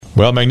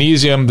Well,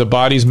 magnesium, the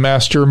body's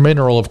master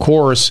mineral, of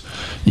course,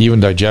 even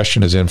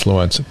digestion is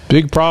influenced.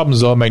 Big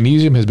problems, though.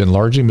 Magnesium has been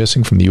largely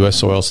missing from the U.S.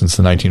 soil since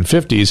the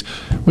 1950s,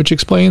 which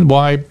explains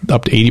why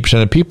up to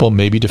 80% of people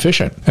may be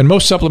deficient. And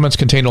most supplements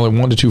contain only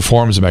 1 to 2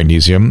 forms of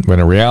magnesium,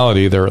 when in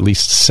reality there are at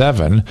least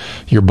 7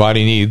 your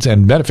body needs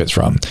and benefits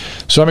from.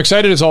 So I'm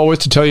excited, as always,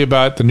 to tell you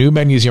about the new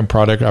magnesium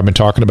product I've been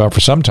talking about for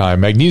some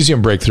time,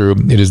 Magnesium Breakthrough.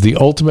 It is the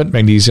ultimate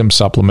magnesium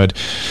supplement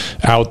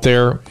out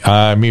there.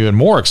 I'm even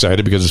more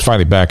excited because it's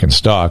finally back in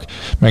stock.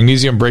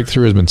 Magnesium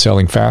Breakthrough has been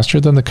selling faster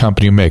than the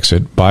company who makes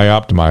it,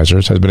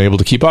 Bioptimizers, has been able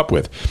to keep up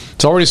with.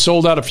 It's already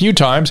sold out a few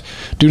times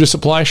due to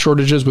supply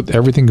shortages with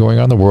everything going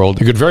on in the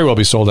world. It could very well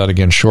be sold out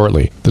again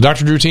shortly. The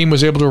Dr. Drew team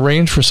was able to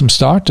arrange for some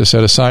stock to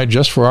set aside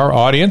just for our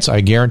audience.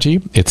 I guarantee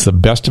it's the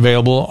best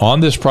available on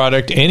this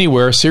product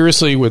anywhere.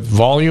 Seriously, with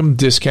volume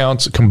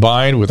discounts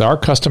combined with our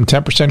custom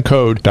 10%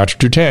 code,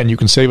 DrDrew10, you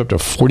can save up to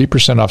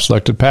 40% off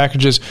selected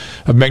packages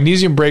of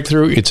Magnesium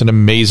Breakthrough. It's an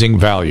amazing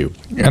value.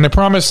 And I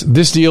promise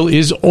this deal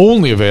is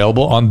only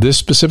available on this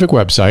specific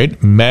website,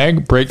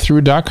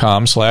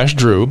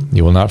 magbreakthrough.com/Drew.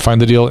 You will not find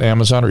the deal at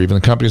Amazon or even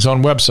the company's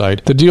own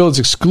website. The deal is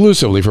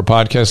exclusively for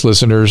podcast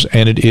listeners,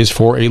 and it is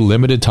for a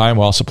limited time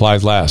while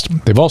supplies last.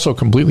 They've also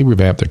completely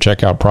revamped their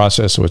checkout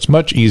process, so it's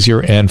much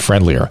easier and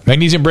friendlier.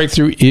 Magnesium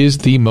Breakthrough is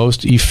the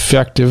most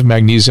effective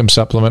magnesium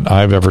supplement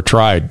I've ever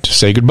tried. To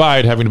say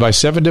goodbye to having to buy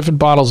 7 different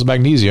bottles of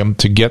magnesium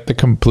to get the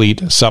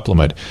complete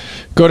supplement.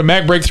 Go to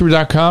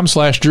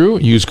magbreakthrough.com/Drew.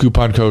 Use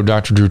coupon code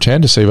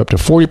DrDrew10 to save up to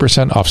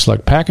 40% off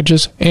select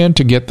packages and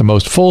to get the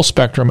most full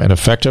spectrum and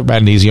effective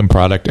magnesium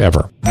product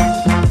ever.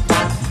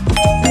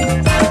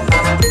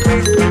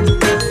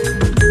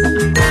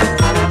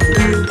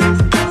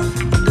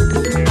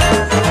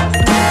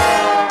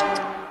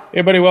 Hey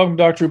everybody, welcome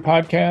to Dr. Drew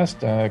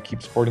Podcast.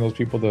 Keep supporting those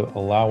people that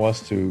allow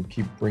us to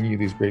keep bringing you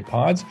these great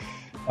pods.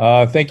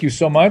 Thank you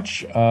so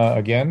much,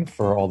 again,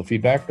 for all the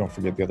feedback. Don't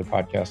forget the other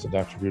podcast at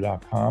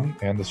drdrew.com.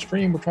 And the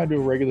stream, we're trying to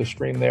do a regular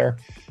stream there.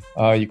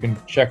 You can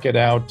check it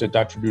out at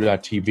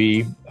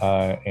drdrew.tv.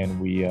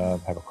 And we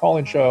have a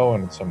call-in show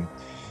and some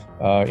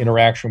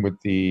interaction with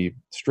the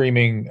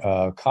streaming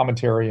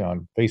commentary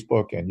on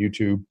Facebook and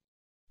YouTube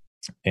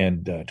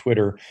and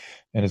Twitter.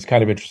 And it's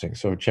kind of interesting.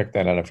 So check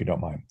that out if you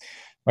don't mind.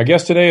 My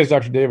guest today is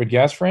Dr. David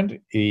Gastfriend.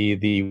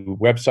 The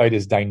website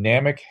is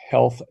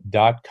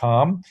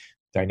dynamichealth.com.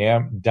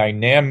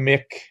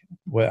 Dynamic,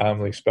 I'm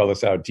going to spell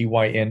this out,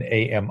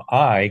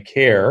 DYNAMI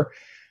care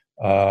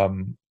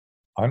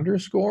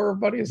underscore,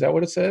 buddy. Is that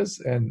what it says?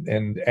 And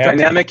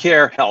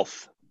DynamiCare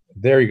Health.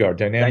 There you go.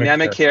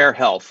 DynamiCare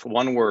Health,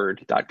 one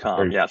word,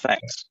 .com. Yeah,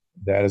 thanks.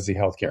 That is the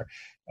healthcare.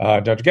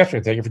 Dr.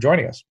 Gastfriend, thank you for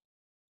joining us.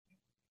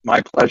 My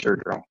pleasure,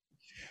 Drew.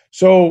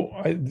 So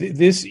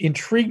this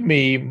intrigued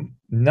me,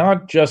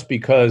 not just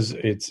because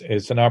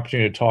it's an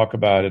opportunity to talk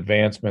about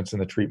advancements in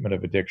the treatment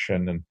of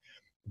addiction,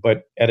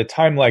 but at a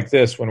time like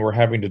this, when we're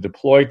having to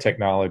deploy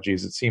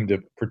technologies, it seemed a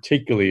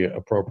particularly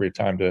appropriate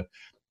time to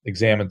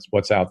examine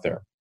what's out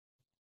there.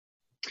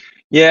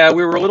 Yeah,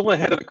 we were a little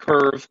ahead of the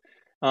curve,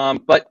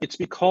 but it's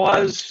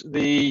because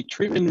the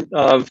treatment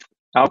of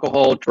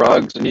alcohol,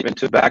 drugs, and even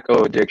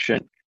tobacco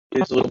addiction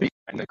is a little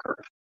behind the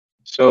curve.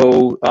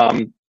 So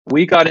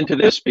we got into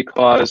this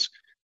because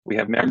we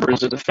have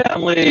members of the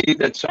family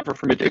that suffer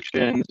from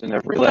addictions and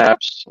have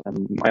relapsed.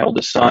 And my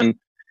oldest son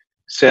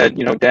said,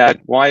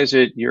 Dad, why is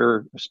it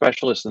you're a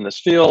specialist in this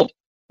field?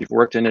 You've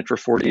worked in it for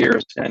 40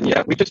 years, and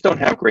yet we just don't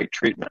have great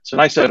treatments.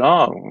 And I said,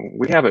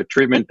 we have a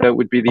treatment that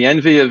would be the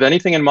envy of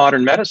anything in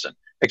modern medicine,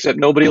 except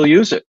nobody will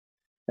use it.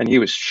 And he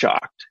was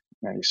shocked.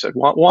 And he said,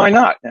 why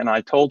not? And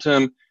I told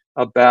him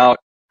about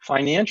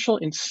financial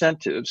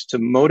incentives to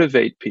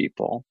motivate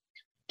people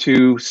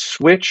to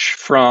switch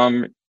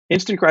from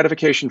instant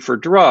gratification for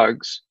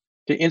drugs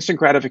to instant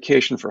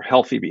gratification for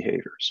healthy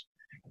behaviors.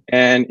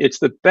 And it's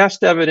the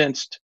best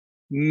evidenced,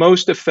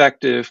 most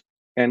effective,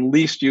 and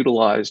least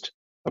utilized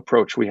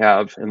approach we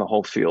have in the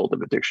whole field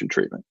of addiction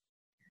treatment.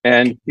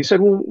 And he said,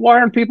 well, why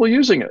aren't people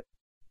using it?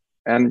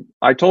 And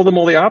I told him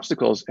all the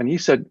obstacles. And he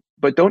said,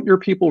 but don't your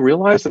people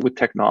realize that with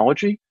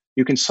technology,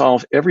 you can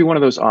solve every one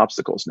of those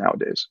obstacles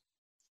nowadays?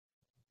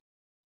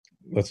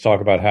 Let's talk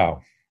about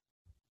how.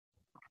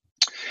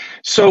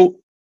 So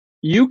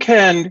you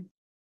can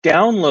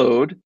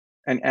download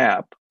an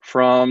app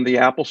from the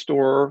Apple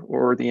Store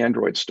or the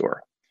Android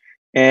Store,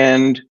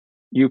 and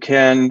you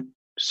can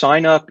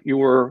sign up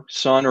your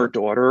son or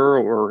daughter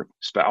or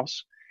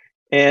spouse,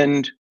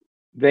 and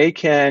they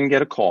can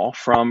get a call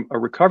from a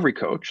recovery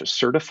coach, a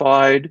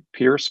certified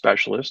peer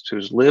specialist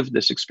who's lived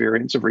this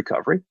experience of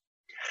recovery,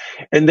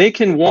 and they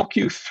can walk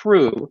you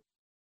through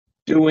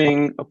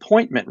doing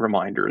appointment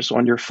reminders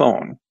on your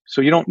phone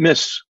so you don't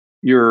miss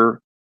your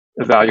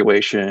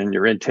evaluation,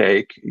 your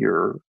intake,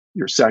 your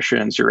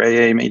sessions, your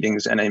AA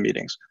meetings, NA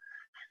meetings.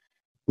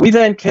 We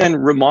then can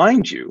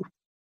remind you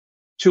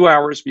 2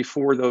 hours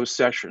before those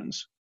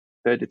sessions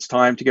that it's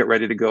time to get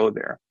ready to go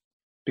there.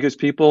 Because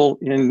people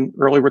in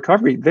early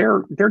recovery,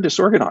 they're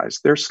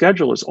disorganized. Their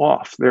schedule is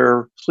off.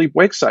 Their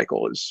sleep-wake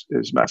cycle is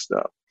messed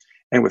up.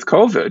 And with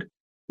COVID,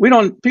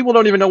 People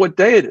don't even know what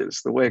day it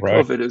is, the way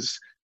Right. COVID has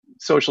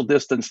social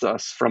distanced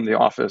us from the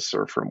office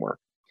or from work.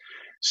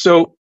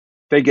 So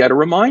they get a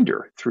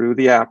reminder through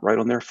the app right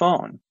on their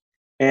phone.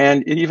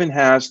 And it even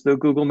has the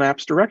Google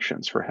Maps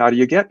directions for how do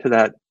you get to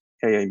that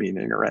AA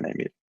meeting or NA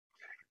meeting.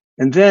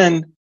 And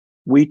then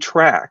we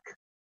track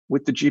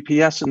with the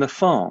GPS in the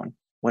phone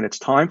when it's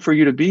time for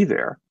you to be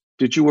there.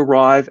 Did you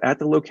arrive at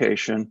the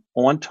location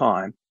on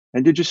time?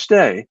 And did you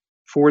stay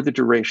for the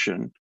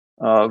duration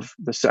of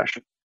the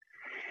session?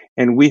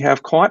 And we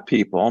have caught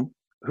people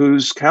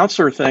whose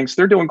counselor thinks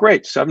they're doing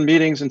great, 7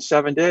 meetings in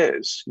 7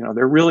 days.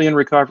 They're really in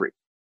recovery.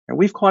 And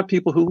we've caught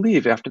people who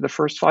leave after the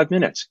first 5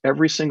 minutes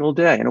every single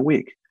day in a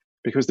week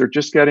because they're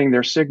just getting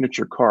their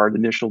signature card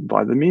initialed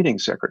by the meeting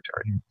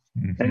secretary.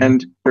 Mm-hmm.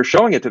 And they're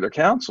showing it to their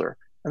counselor,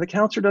 and the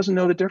counselor doesn't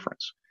know the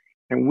difference.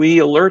 And we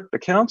alert the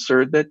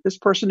counselor that this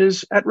person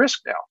is at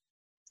risk now.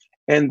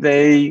 And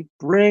they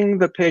bring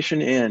the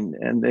patient in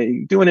and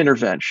they do an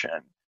intervention.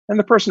 And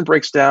the person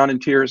breaks down in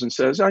tears and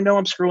says, I know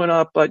I'm screwing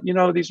up, but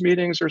these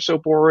meetings are so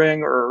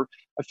boring, or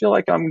I feel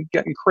like I'm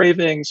getting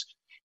cravings.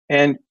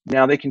 And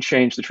now they can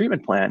change the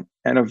treatment plan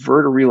and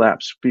avert a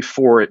relapse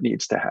before it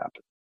needs to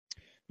happen.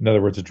 In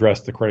other words,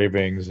 address the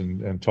cravings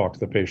and talk to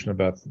the patient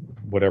about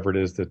whatever it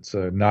is that's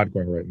not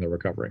going right in their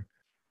recovery.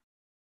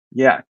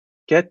 Yeah.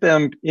 Get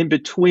them in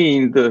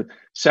between the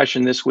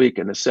session this week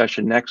and the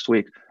session next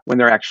week when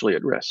they're actually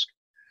at risk.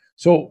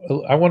 So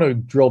I want to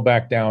drill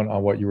back down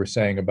on what you were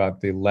saying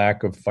about the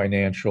lack of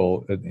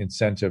financial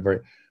incentive.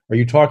 Are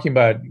you talking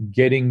about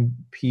getting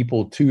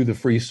people to the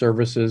free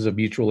services of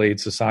mutual aid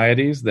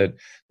societies that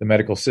the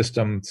medical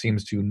system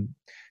seems to,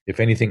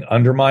 if anything,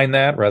 undermine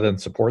that rather than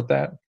support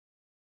that?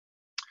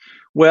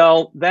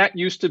 Well, that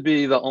used to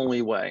be the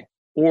only way,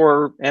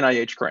 or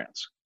NIH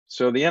grants.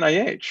 So the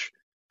NIH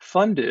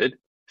funded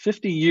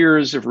 50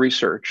 years of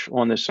research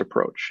on this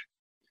approach.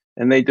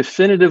 And they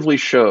definitively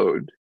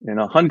showed in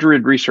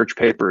 100 research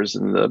papers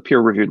in the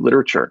peer-reviewed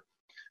literature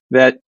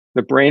that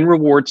the brain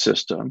reward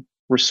system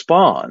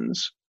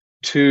responds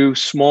to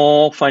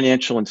small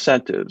financial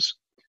incentives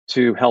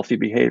to healthy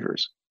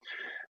behaviors.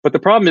 But the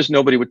problem is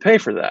nobody would pay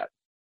for that.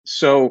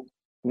 So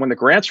when the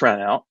grants ran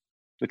out,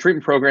 the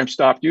treatment program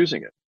stopped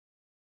using it.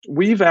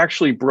 We've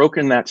actually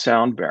broken that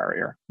sound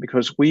barrier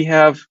because we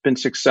have been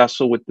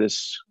successful with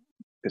this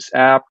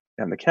app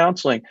and the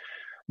counseling.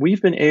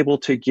 We've been able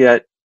to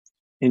get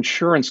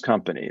insurance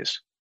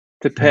companies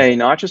to pay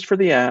not just for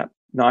the app,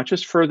 not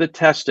just for the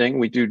testing.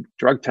 We do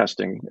drug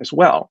testing as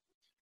well,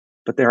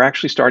 but they're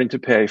actually starting to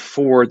pay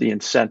for the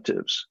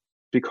incentives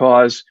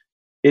because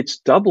it's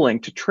doubling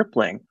to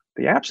tripling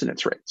the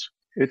abstinence rates.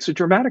 It's a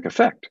dramatic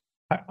effect.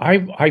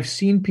 I've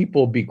seen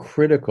people be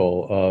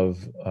critical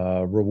of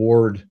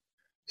reward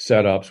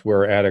setups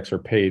where addicts are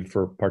paid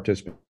for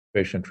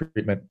participation in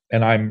treatment,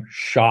 and I'm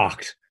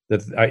shocked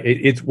that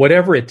it's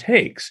whatever it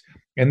takes.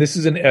 And this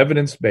is an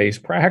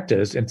evidence-based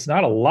practice. It's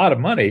not a lot of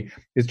money.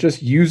 It's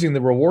just using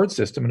the reward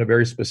system in a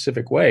very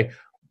specific way.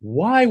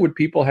 Why would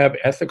people have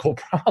ethical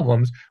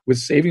problems with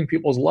saving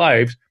people's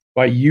lives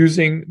by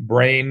using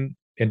brain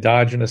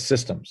endogenous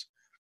systems?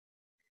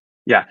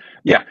 Yeah.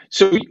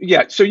 So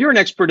you're an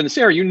expert in this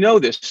area. You know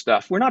this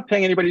stuff. We're not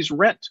paying anybody's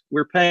rent.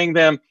 We're paying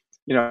them,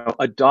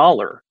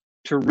 $1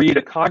 to read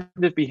a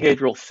cognitive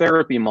behavioral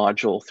therapy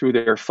module through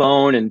their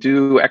phone and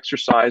do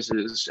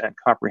exercises and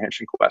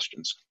comprehension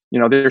questions.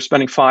 They're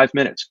spending 5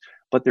 minutes,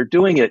 but they're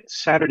doing it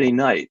Saturday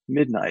night,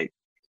 midnight,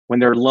 when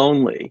they're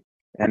lonely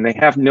and they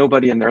have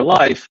nobody in their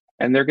life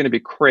and they're going to be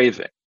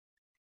craving.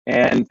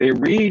 And they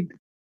read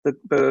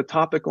the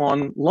topic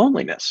on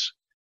loneliness.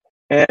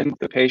 And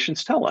the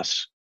patients tell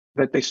us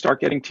that they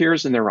start getting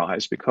tears in their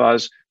eyes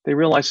because they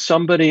realize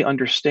somebody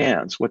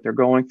understands what they're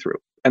going through.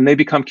 And they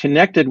become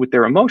connected with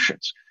their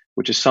emotions,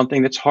 which is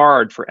something that's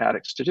hard for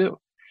addicts to do.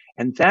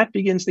 And that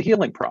begins the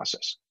healing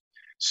process.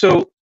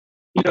 So,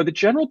 the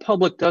general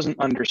public doesn't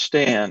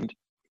understand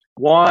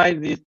why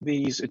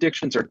these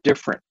addictions are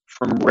different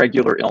from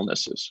regular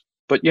illnesses.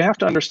 But you have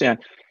to understand,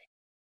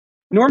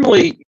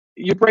 normally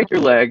you break your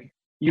leg,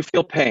 you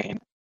feel pain.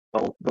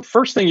 Well, the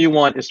first thing you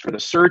want is for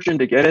the surgeon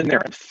to get in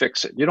there and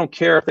fix it. You don't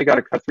care if they got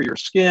to cut through your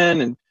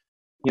skin and,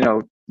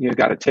 you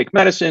got to take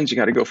medicines, you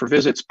got to go for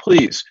visits.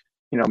 Please,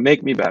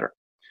 make me better.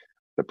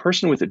 The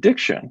person with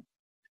addiction,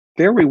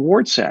 their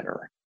reward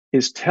center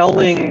is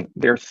telling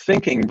their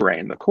thinking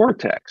brain, the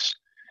cortex,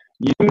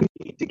 you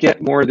need to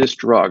get more of this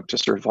drug to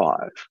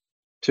survive,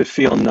 to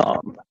feel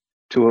numb,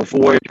 to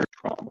avoid your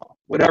trauma,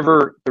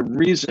 whatever the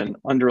reason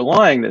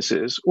underlying this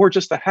is, or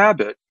just the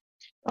habit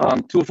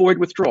to avoid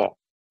withdrawal.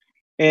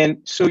 And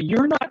so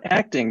you're not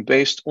acting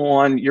based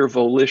on your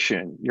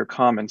volition, your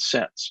common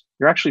sense.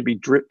 You're actually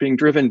being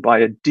driven by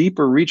a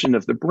deeper region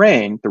of the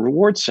brain, the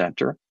reward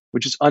center,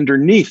 which is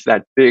underneath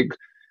that big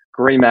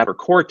gray matter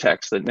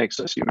cortex that makes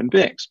us human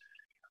beings.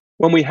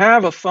 When we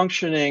have a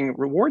functioning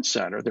reward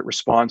center that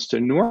responds to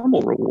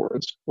normal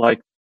rewards, like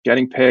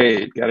getting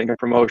paid, getting a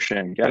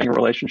promotion, getting a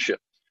relationship,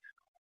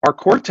 our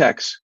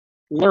cortex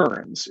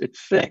learns, it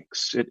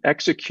thinks, it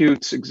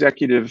executes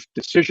executive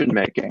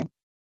decision-making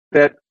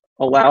that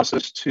allows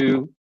us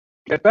to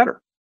get better.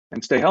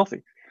 and stay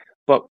healthy.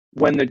 But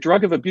when the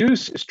drug of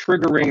abuse is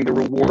triggering the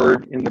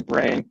reward in the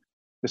brain,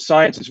 the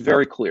science is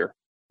very clear.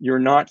 You're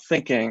not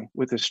thinking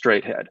with a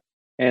straight head.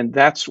 And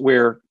that's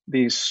where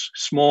these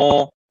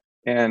small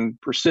and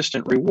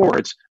persistent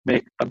rewards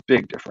make a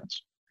big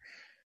difference.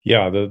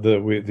 Yeah,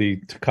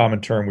 the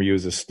common term we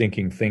use is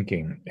stinking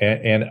thinking,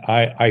 and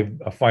I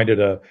find it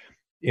a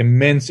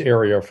immense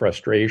area of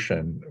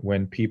frustration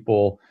when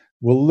people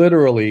will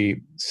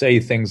literally say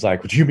things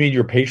like, "Do you mean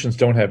your patients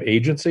don't have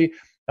agency?"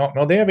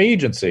 No, they have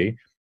agency,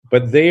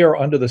 but they are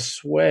under the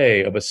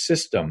sway of a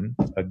system,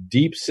 a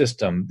deep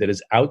system that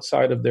is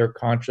outside of their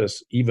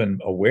conscious even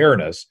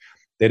awareness,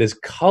 that is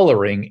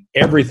coloring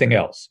everything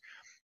else.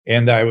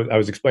 And I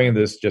was explaining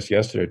this just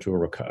yesterday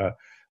to a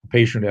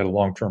patient who had a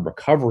long-term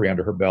recovery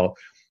under her belt,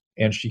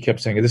 and she kept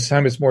saying, "This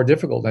time it's more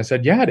difficult." And I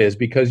said, "Yeah, it is,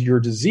 because your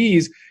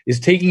disease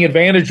is taking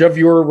advantage of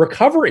your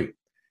recovery.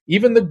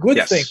 Even the good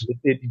things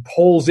it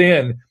pulls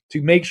in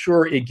to make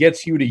sure it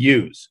gets you to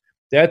use.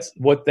 That's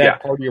what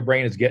that part of your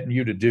brain is getting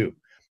you to do."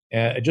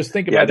 Just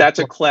think about it. Yeah, that's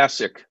a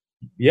classic.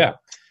 Yeah.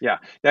 Yeah,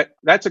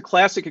 that's a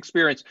classic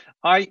experience.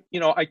 I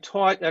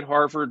taught at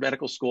Harvard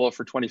Medical School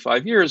for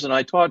 25 years, and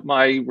I taught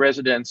my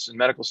residents and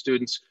medical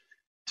students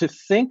to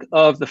think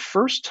of the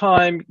first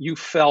time you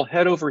fell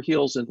head over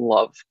heels in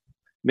love,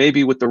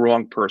 maybe with the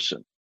wrong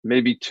person,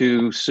 maybe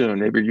too soon,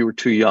 maybe you were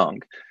too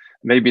young,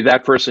 maybe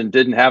that person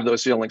didn't have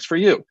those feelings for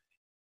you,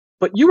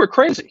 but you were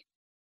crazy.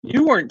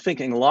 You weren't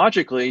thinking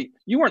logically.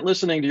 You weren't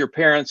listening to your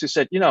parents who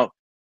said,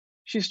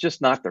 she's just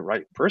not the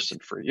right person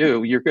for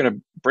you. You're going to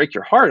break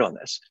your heart on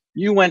this.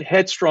 You went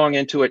headstrong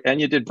into it,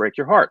 and you did break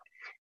your heart.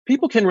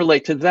 People can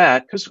relate to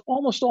that because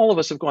almost all of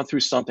us have gone through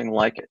something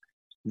like it.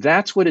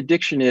 That's what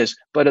addiction is,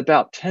 but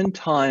about 10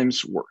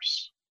 times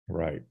worse.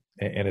 Right.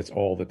 And it's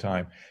all the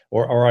time.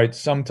 Or, all right,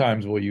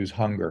 sometimes we'll use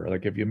hunger.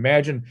 Like if you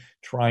imagine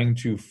trying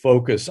to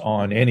focus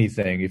on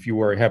anything, if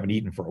you haven't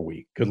eaten for a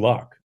week, good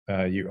luck.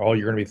 All you're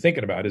going to be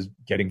thinking about is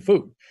getting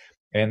food.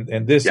 And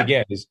this,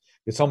 again,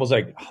 it's almost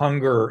like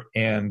hunger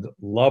and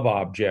love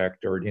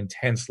object or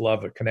intense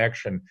love or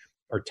connection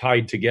are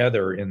tied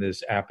together in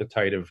this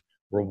appetite of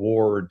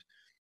reward,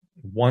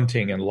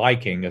 wanting and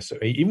liking. So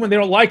even when they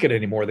don't like it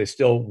anymore, they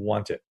still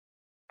want it.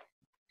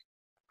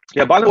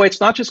 Yeah, by the way,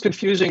 it's not just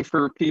confusing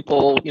for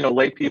people,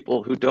 lay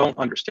people who don't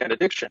understand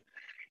addiction.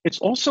 It's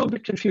also a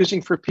bit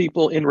confusing for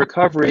people in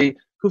recovery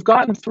who've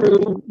gotten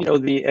through,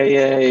 the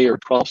AA or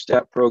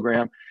 12-step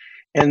program,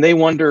 and they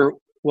wonder,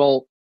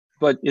 well,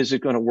 but is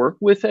it going to work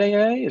with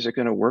AA? Is it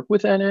going to work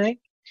with NA?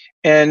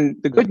 And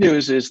the good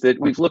news is that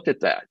we've looked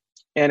at that,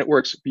 and it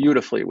works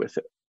beautifully with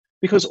it.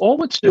 Because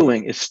all it's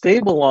doing is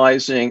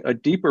stabilizing a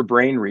deeper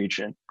brain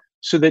region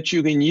so that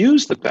you can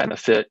use the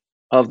benefit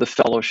of the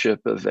fellowship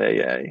of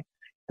AA,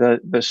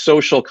 the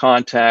social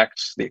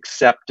contacts, the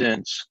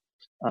acceptance.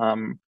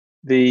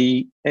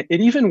 It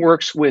even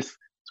works with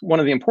one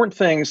of the important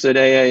things that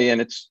AA and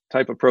its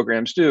type of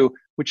programs do,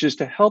 which is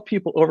to help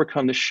people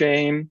overcome the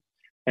shame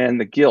and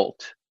the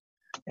guilt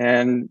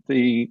and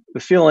the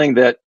feeling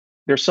that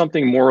there's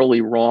something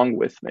morally wrong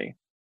with me,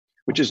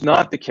 which is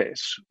not the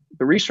case.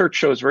 The research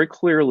shows very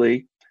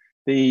clearly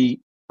the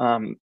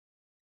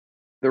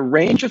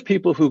range of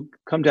people who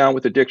come down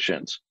with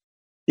addictions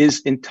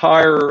is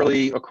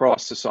entirely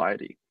across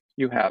society.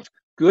 You have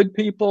good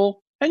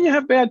people and you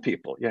have bad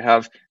people. You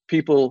have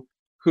people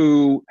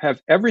who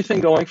have everything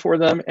going for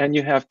them, and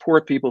you have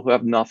poor people who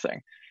have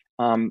nothing.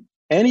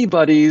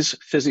 Anybody's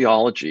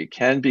physiology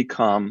can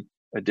become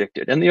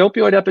addicted. And the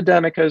opioid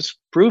epidemic has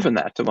proven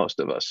that to most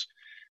of us,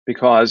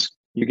 because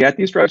you get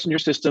these drugs in your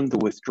system, the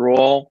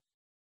withdrawal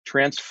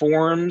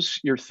transforms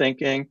your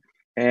thinking,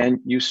 and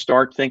you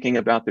start thinking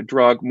about the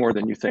drug more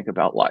than you think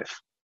about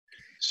life.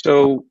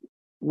 So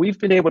we've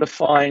been able to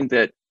find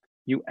that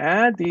you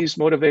add these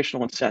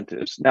motivational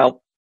incentives. Now,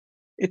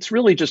 it's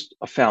really just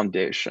a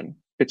foundation.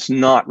 It's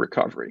not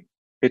recovery.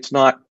 It's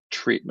not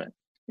treatment.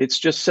 It's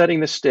just setting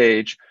the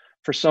stage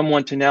for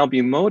someone to now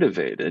be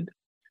motivated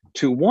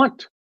to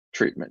want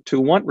treatment, to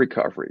want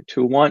recovery,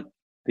 to want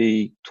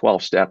the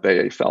 12-step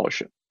AA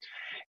fellowship.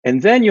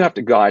 And then you have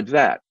to guide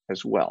that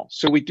as well.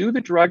 So we do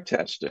the drug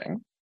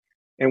testing,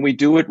 and we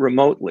do it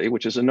remotely,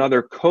 which is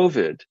another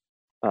COVID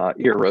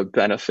era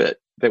benefit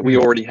that we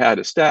already had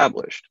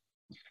established.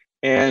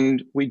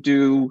 And we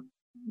do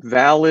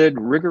valid,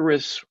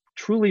 rigorous,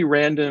 truly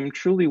random,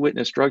 truly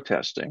witnessed drug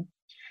testing.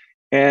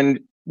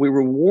 And we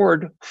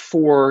reward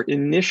for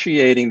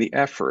initiating the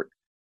effort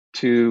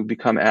to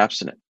become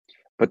abstinent.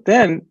 But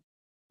then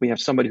we have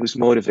somebody who's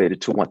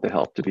motivated to want the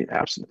help to be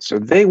abstinent. So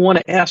they want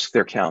to ask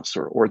their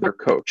counselor or their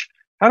coach,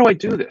 how do I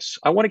do this?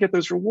 I want to get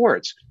those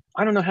rewards.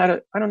 I don't know how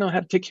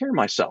to take care of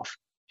myself.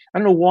 I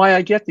don't know why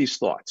I get these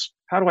thoughts.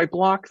 How do I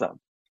block them?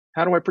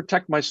 How do I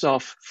protect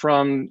myself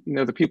from,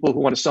 the people who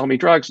want to sell me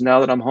drugs now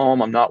that I'm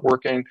home, I'm not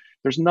working,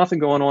 there's nothing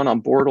going on, I'm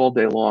bored all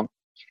day long.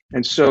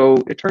 And so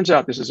it turns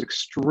out this is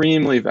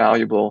extremely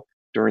valuable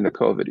during the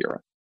COVID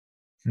era.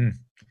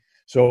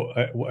 So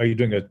are you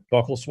doing a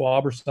buccal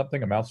swab or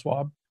something, a mouth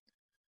swab?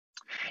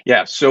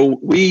 Yeah, so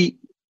we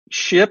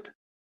ship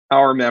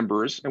our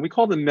members, and we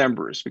call them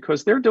members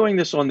because they're doing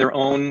this on their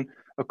own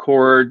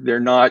accord. They're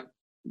not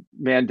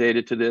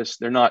mandated to this.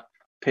 They're not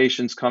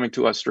patients coming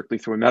to us strictly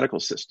through a medical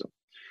system.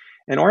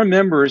 And our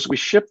members, we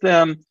ship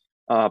them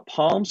a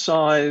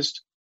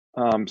palm-sized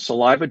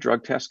saliva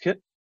drug test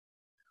kit,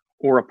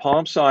 or a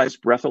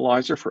palm-sized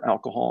breathalyzer for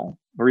alcohol,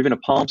 or even a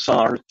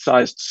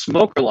palm-sized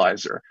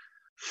smokerlyzer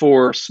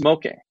for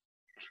smoking.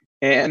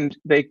 And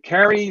they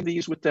carry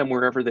these with them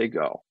wherever they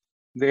go.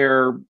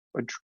 They're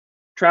a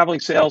traveling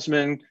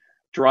salesman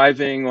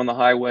driving on the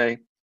highway,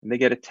 and they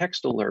get a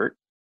text alert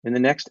in the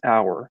next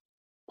hour,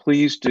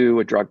 please do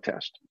a drug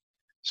test.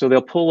 So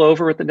they'll pull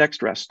over at the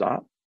next rest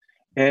stop,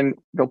 and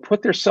they'll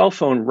put their cell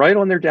phone right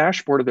on their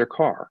dashboard of their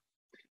car.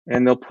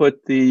 And they'll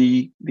put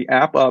the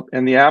app up,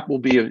 and the app will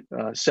be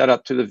set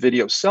up to the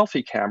video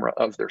selfie camera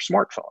of their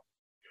smartphone.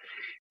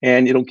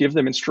 And it'll give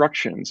them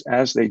instructions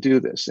as they do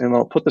this. And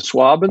they'll put the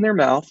swab in their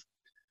mouth,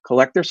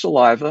 collect their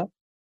saliva,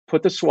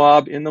 put the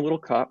swab in the little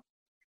cup.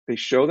 They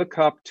show the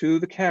cup to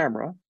the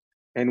camera,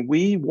 and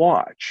we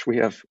watch. We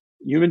have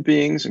human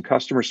beings and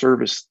customer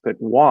service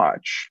that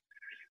watch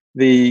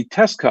the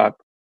test cup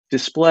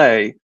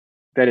display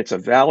that it's a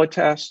valid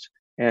test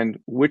and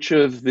which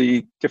of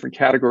the different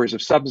categories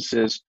of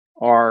substances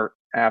are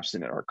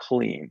absent, are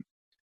clean,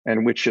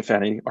 and which, if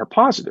any, are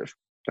positive,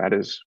 that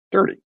is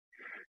dirty.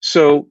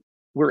 So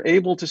we're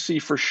able to see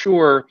for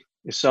sure,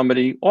 is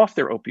somebody off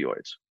their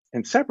opioids?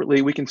 And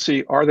separately, we can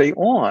see, are they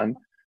on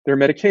their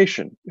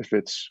medication, if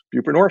it's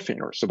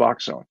buprenorphine or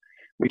Suboxone?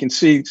 We can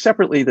see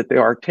separately that they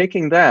are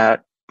taking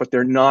that, but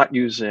they're not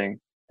using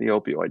the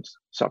opioid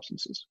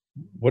substances.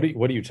 What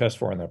do you test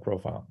for in that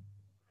profile?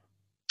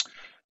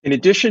 In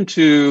addition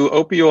to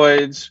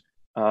opioids,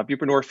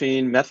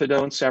 buprenorphine,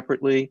 methadone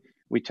separately,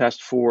 we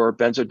test for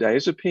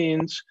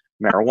benzodiazepines,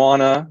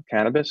 marijuana,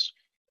 cannabis,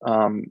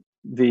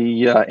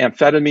 the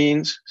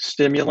amphetamines,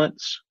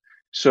 stimulants.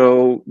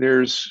 So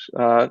there's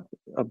a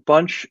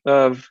bunch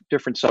of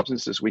different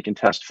substances we can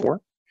test for.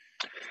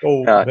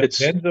 So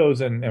benzos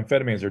and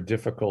amphetamines are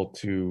difficult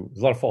to,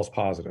 there's a lot of false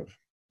positive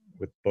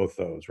with both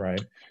those,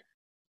 right?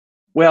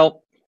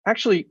 Well,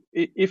 actually,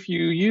 if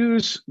you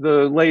use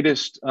the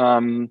latest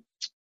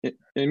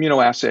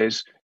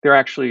immunoassays, they're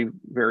actually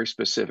very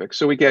specific.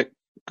 So we get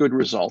good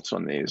results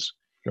on these.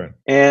 Right.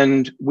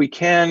 And we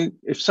can,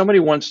 if somebody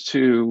wants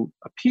to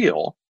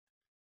appeal,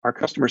 our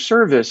customer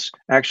service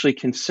actually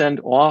can send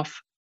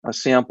off a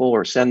sample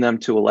or send them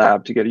to a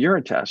lab to get a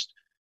urine test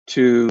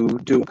to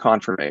do a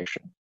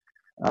confirmation.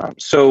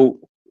 So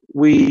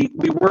we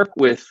work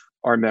with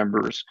our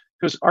members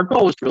because our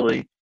goal is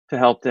really to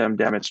help them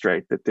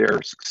demonstrate that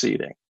they're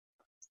succeeding.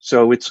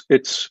 So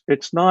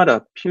it's not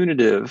a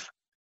punitive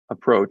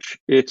approach,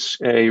 it's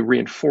a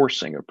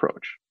reinforcing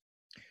approach.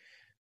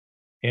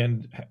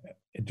 And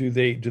do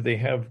they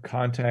have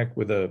contact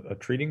with a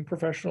treating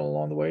professional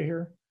along the way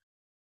here?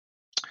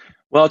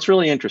 Well, it's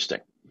really interesting.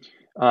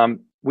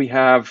 We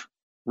have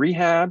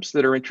rehabs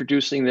that are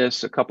introducing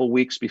this a couple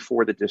weeks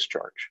before the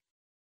discharge.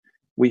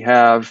 We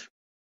have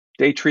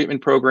day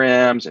treatment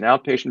programs and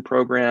outpatient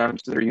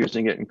programs that are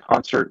using it in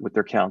concert with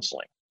their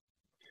counseling.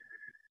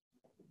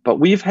 But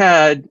we've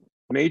had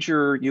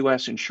major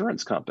U.S.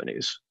 insurance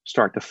companies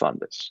start to fund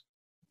this.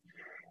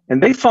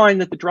 And they find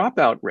that the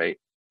dropout rate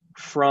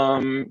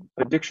from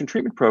addiction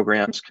treatment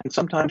programs can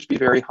sometimes be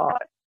very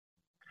high.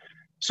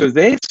 So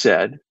they've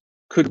said,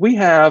 could we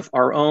have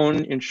our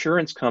own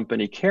insurance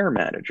company care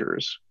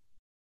managers,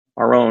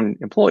 our own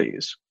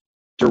employees,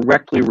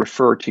 directly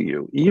refer to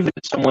you, even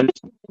if someone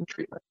is in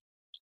treatment?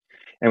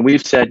 And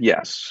we've said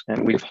yes.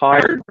 And we've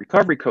hired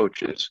recovery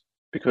coaches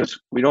because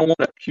we don't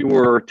want a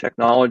pure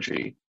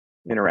technology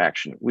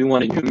interaction. We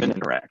want a human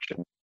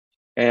interaction.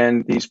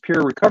 And these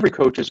peer recovery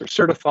coaches are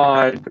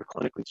certified, they're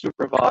clinically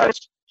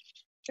supervised,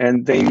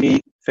 and they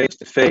meet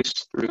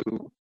face-to-face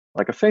through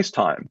like a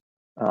FaceTime,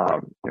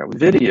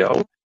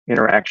 video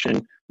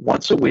interaction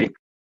once a week,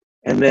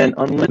 and then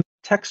unlimited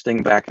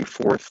texting back and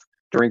forth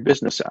during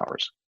business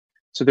hours.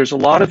 So there's a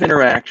lot of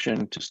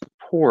interaction to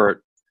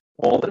support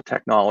all the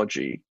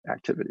technology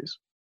activities.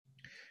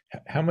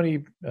 How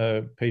many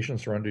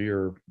patients are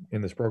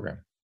in this program?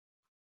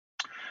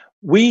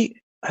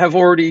 We have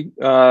already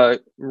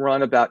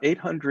run about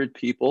 800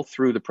 people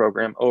through the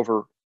program,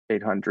 over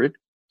 800.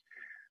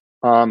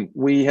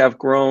 We have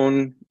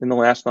grown in the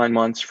last 9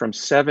 months from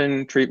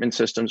 7 treatment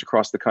systems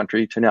across the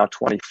country to now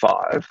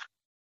 25.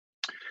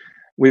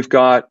 We've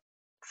got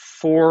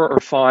 4 or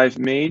 5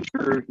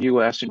 major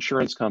U.S.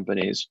 insurance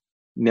companies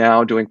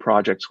now doing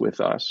projects with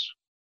us.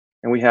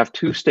 And we have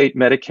 2 state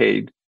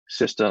Medicaid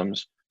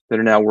systems that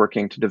are now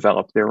working to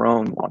develop their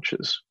own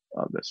launches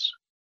of this.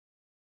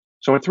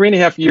 So in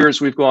 3.5 years,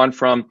 we've gone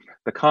from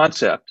the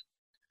concept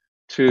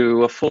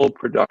to a full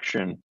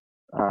production,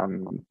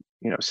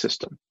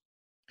 system.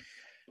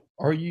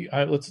 Are you?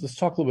 Let's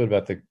talk a little bit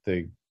about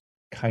the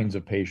kinds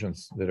of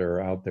patients that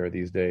are out there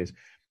these days.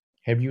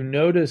 Have you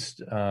noticed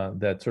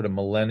that sort of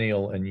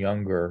millennial and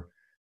younger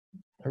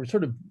are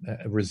sort of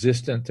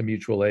resistant to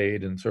mutual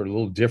aid and sort of a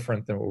little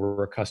different than what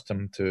we're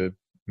accustomed to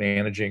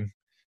managing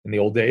in the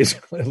old days,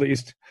 at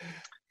least?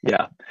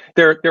 Yeah,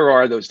 there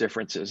are those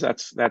differences.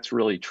 That's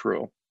really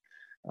true.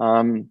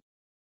 Um,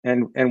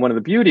 and one of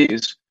the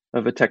beauties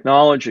of a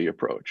technology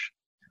approach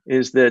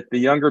is that the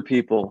younger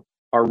people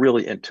are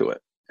really into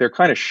it. They're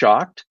kind of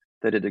shocked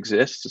that it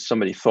exists, that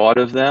somebody thought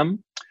of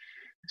them.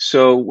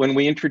 So when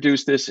we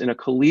introduce this in a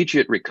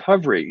collegiate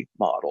recovery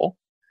model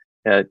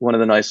at one of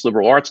the nice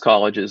liberal arts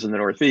colleges in the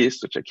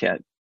Northeast, which I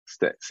can't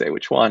say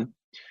which one,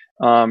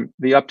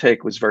 the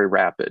uptake was very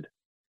rapid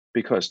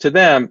because to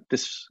them,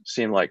 this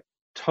seemed like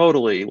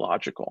totally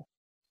logical.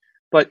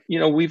 But,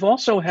 we've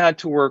also had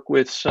to work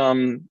with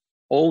some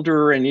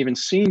older and even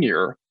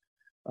senior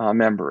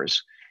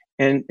members,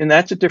 and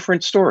that's a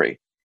different story.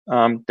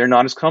 They're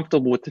not as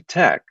comfortable with the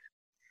tech.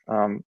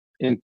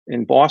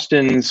 In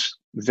Boston's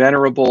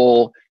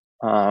venerable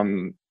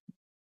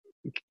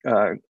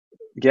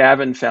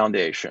Gavin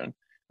Foundation,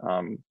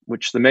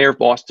 which the mayor of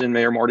Boston,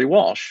 Mayor Marty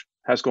Walsh,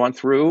 has gone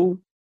through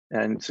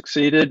and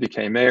succeeded,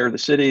 became mayor of the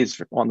city.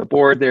 He's on the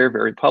board there,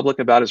 very public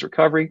about his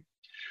recovery.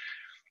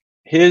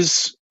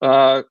 His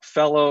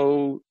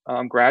fellow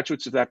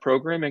graduates of that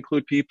program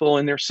include people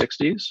in their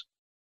 60s,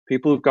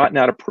 people who've gotten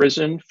out of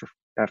prison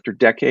after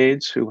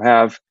decades, who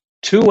have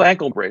 2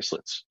 ankle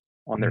bracelets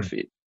on their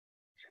feet.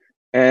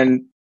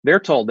 And they're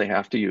told they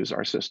have to use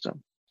our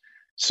system.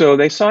 So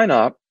they sign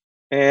up,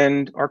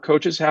 and our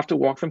coaches have to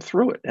walk them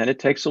through it. And it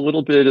takes a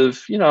little bit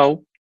of,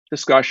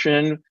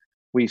 discussion.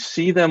 We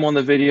see them on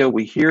the video,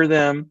 we hear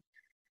them,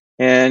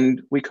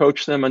 and we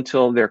coach them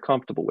until they're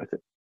comfortable with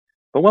it.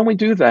 But when we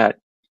do that,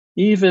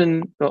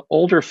 even the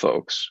older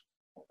folks,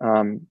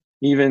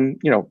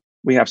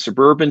 we have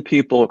suburban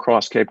people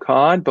across Cape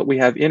Cod, but we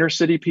have inner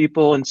city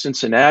people in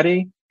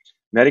Cincinnati,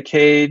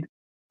 Medicaid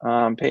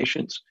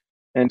patients.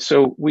 And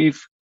so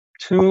we've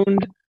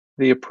tuned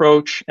the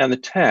approach and the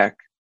tech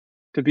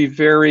to be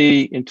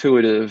very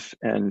intuitive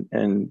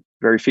and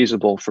very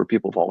feasible for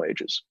people of all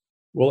ages.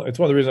 Well, it's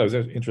one of the reasons I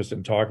was interested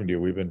in talking to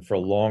you. We've been for a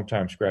long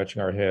time scratching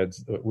our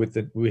heads with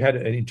it. We had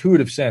an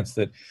intuitive sense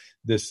that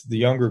the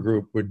younger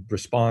group would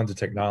respond to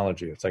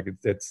technology. It's like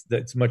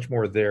it's much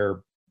more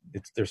they're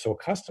so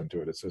accustomed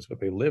to it. It's what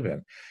they live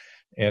in.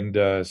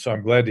 And so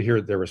I'm glad to hear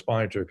that they're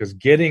responding to it, because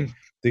getting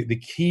the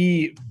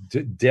key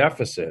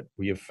deficit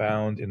we have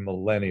found in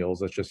millennials,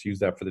 let's just use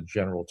that for the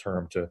general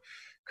term to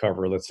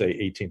cover, let's say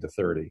 18 to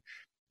 30,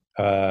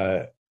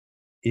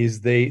 is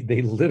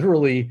they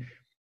literally,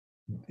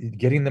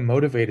 getting them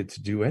motivated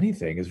to do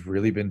anything has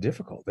really been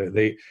difficult.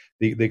 The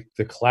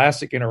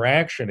classic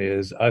interaction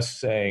is us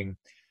saying,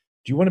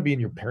 do you want to be in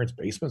your parents'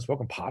 basement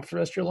smoking pot for the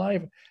rest of your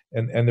life?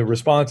 And the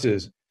response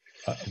is,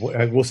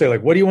 we'll say,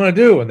 like, what do you want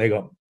to do? And they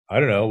go, I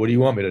don't know. What do you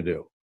want me to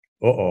do?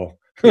 Uh-oh.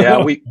 Yeah,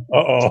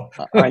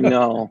 I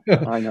know.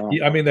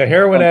 I mean, the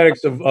heroin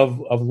addicts of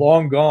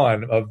long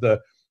gone, of the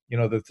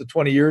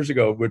 20 years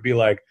ago, would be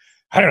like,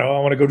 I don't know, I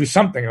want to go do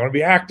something. I want to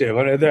be active.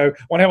 I want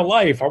to have a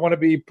life. I want to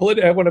be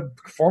political. I want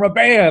to form a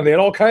band. They had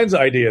all kinds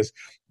of ideas.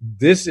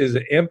 This is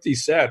an empty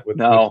set with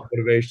the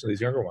motivation of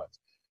these younger ones.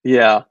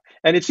 Yeah.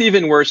 And it's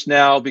even worse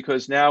now,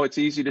 because now it's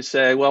easy to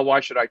say, well,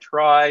 why should I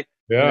try?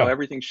 Yeah.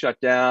 Everything's shut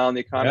down.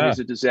 The economy is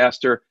a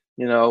disaster.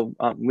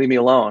 Leave me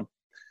alone.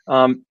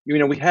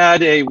 We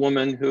had a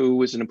woman who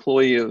was an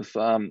employee of,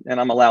 and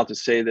I'm allowed to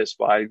say this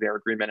by their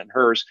agreement and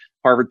hers,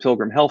 Harvard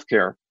Pilgrim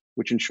Healthcare,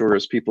 which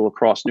insures people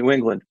across New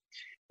England.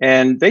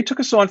 And they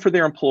took us on for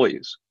their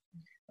employees.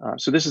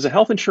 So this is a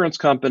health insurance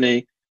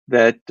company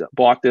that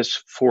bought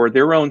this for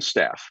their own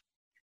staff.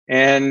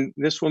 And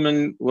this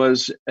woman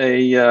was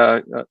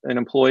an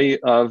employee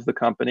of the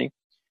company.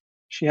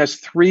 She has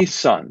 3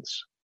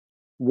 sons.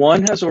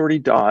 One has already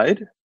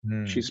died.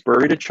 She's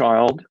buried a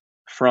child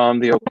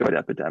from the opioid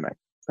epidemic.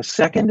 A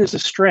second is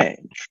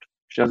estranged.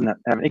 She doesn't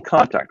have any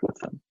contact with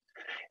them.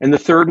 And the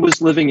third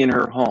was living in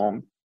her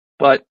home,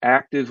 but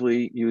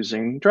actively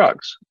using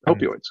drugs,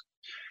 opioids.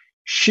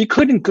 She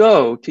couldn't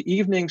go to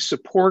evening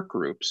support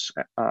groups,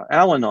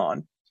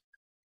 Al-Anon,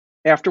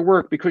 after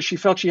work, because she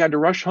felt she had to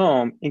rush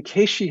home in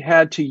case she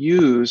had to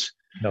use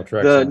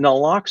the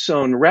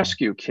naloxone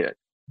rescue kit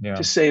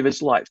to save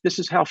his life. This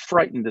is how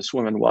frightened this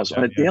woman was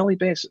on a daily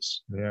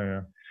basis.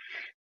 Yeah.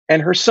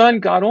 And her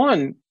son got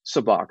on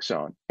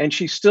Suboxone, and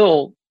she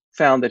still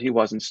found that he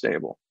wasn't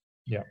stable.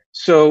 Yeah.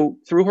 So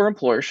through her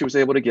employer, she was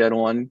able to get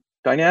on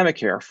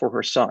DynamiCare for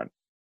her son.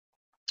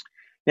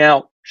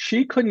 Now,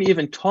 she couldn't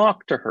even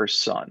talk to her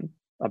son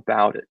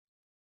about it,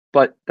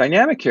 but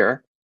DynamiCare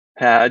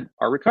had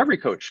our recovery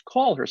coach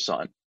call her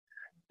son.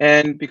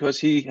 And because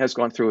he has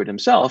gone through it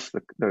himself,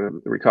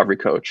 the recovery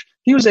coach,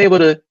 he was able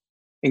to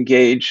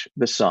engage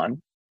the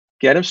son,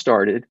 get him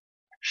started,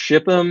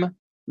 ship him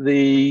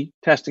the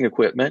testing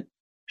equipment,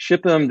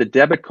 ship him the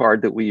debit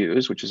card that we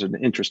use, which is an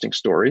interesting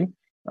story.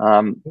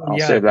 I'll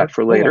save that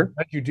for later.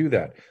 How did you do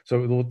that?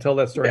 So we'll tell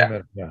that story in a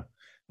minute. Yeah.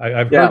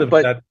 I've heard of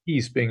that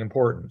piece being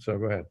important. So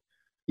go ahead.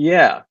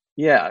 Yeah.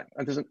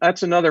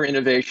 That's another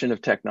innovation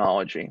of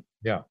technology.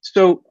 Yeah.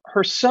 So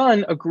her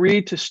son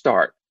agreed to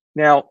start.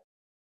 Now,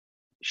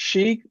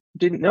 she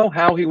didn't know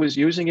how he was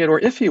using it or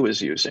if he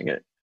was using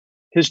it.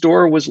 His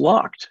door was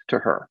locked to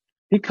her.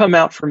 He'd come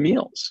out for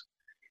meals.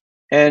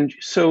 And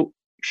so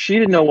she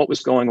didn't know what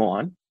was going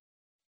on.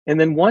 And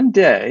then one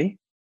day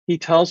he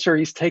tells her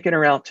he's taking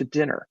her out to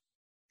dinner.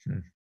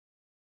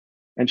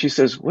 And she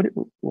says, what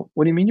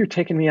do you mean you're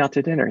taking me out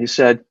to dinner? He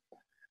said,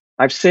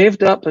 I've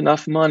saved up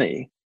enough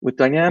money with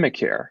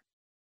DynamiCare.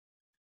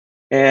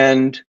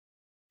 And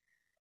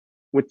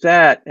with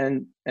that,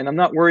 and I'm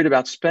not worried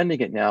about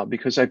spending it now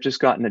because I've just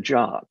gotten a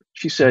job.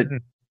 She said,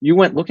 you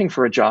went looking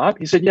for a job?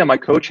 He said, yeah, my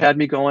coach had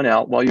me going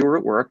out while you were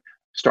at work,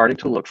 starting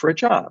to look for a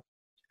job.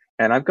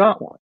 And I've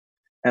got one.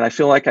 And I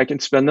feel like I can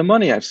spend the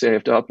money I've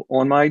saved up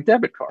on my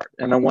debit card.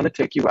 And I want to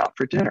take you out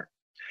for dinner.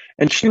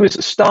 And she was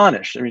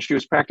astonished. I mean, she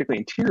was practically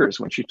in tears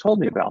when she told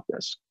me about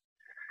this.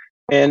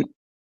 And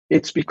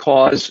it's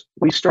because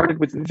we started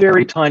with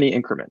very tiny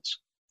increments.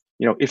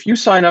 You know, if you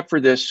sign up for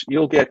this,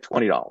 you'll get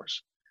 $20.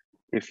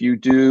 If you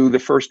do the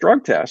first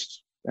drug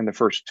test and the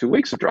first 2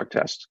 weeks of drug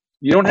tests,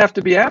 you don't have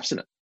to be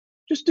abstinent.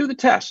 Just do the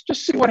test.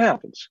 Just see what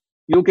happens.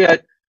 You'll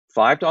get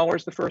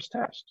 $5 the first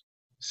test,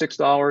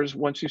 $6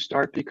 once you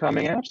start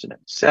becoming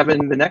abstinent,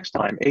 $7 the next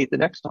time, $8 the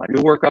next time.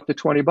 You'll work up to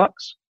 $20.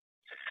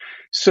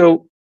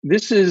 So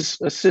this is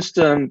a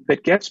system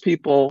that gets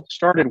people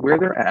started where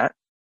they're at,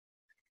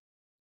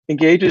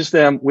 engages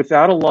them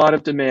without a lot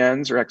of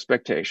demands or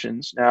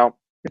expectations. Now,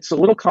 it's a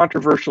little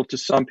controversial to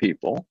some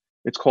people.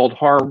 It's called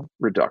harm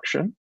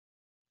reduction.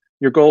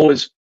 Your goal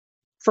is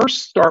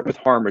first start with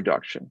harm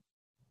reduction.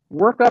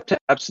 Work up to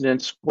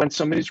abstinence when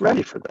somebody's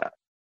ready for that.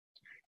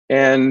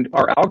 And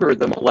our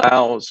algorithm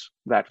allows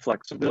that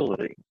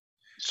flexibility.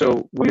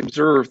 So we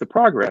observe the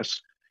progress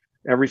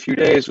every few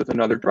days with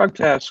another drug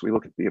test. We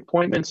look at the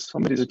appointments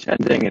somebody's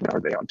attending and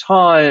are they on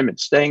time and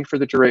staying for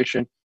the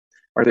duration?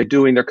 Are they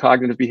doing their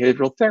cognitive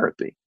behavioral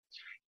therapy?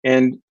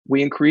 And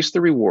we increase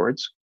the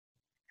rewards.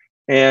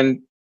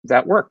 And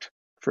that worked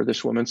for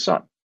this woman's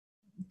son.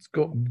 Let's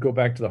go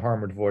back to the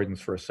harm avoidance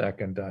for a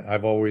second.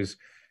 I've always,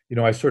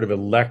 I sort of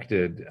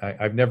elected,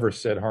 I've never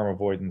said harm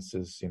avoidance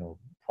is,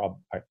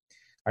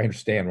 I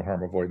understand what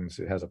harm avoidance,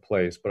 it has a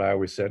place, but I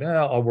always said,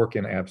 I'll work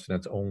in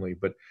abstinence only.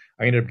 But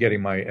I ended up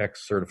getting my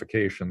X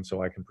certification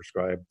so I can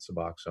prescribe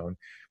Suboxone.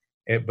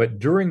 But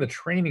during the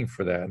training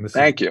for that, and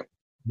Thank you.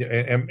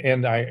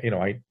 And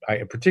I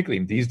particularly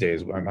in these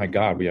days, my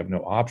God, we have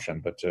no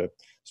option but to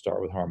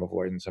start with harm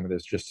avoidance. I mean,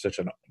 there's just such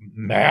a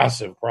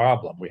massive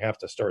problem. We have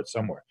to start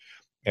somewhere,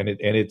 and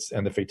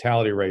the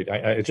fatality rate,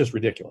 it's just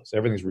ridiculous.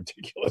 Everything's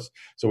ridiculous.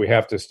 So we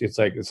have to. It's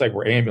like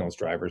we're ambulance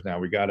drivers now.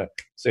 We got to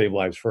save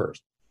lives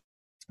first.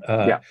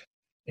 But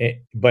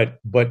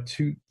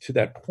to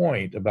that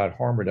point about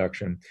harm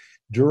reduction,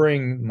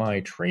 during my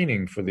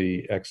training for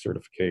the X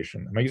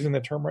certification, am I using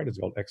that term right? It's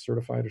called X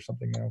certified or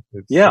something now?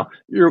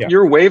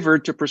 You're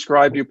waivered to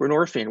prescribe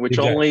buprenorphine, which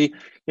exactly.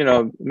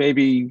 only,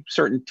 maybe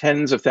certain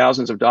tens of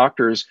thousands of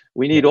doctors.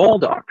 We need all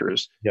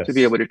doctors to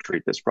be able to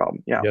treat this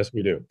problem. Yeah. Yes,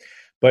 we do.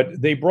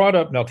 But they brought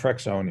up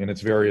naltrexone in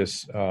its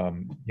various,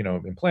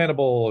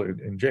 implantable,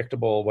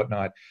 injectable,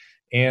 whatnot,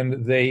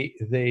 and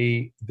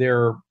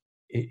they're.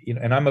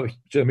 And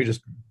let me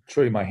just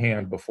show you my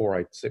hand before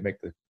I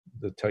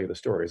tell you the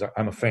stories.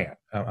 I'm a fan.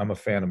 I'm a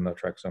fan of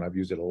naltrexone. I've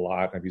used it a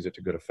lot. I've used it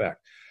to good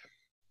effect.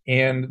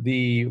 And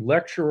the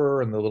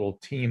lecturer and the little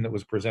team that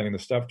was presenting the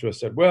stuff to us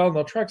said, well,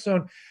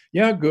 naltrexone,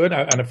 yeah, good.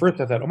 And at first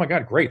I thought, oh my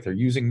God, great. They're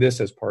using this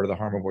as part of the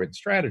harm avoidance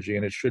strategy,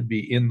 and it should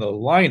be in the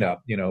lineup,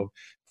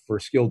 for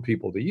skilled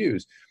people to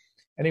use.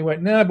 And he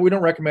went, no, but we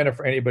don't recommend it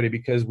for anybody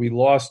because we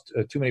lost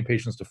too many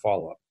patients to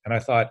follow-up. And I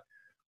thought,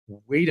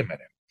 wait a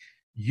minute.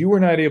 You were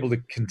not able to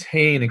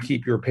contain and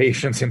keep your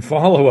patients in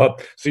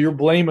follow-up, so you're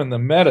blaming the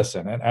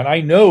medicine. And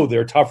I know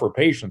they're tougher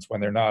patients when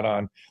they're not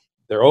on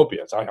their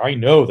opiates. I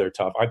know they're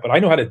tough, but I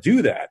know how to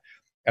do that.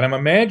 And I'm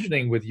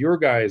imagining with your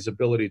guys'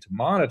 ability to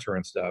monitor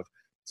and stuff,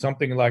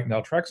 something like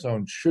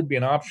naltrexone should be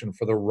an option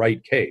for the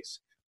right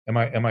case. Am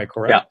I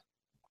correct?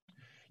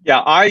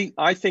 Yeah,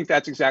 I think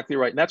that's exactly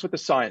right. And that's what the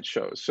science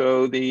shows.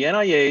 So the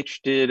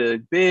NIH did a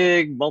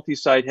big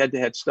multi-site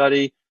head-to-head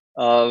study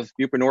of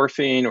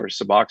buprenorphine, or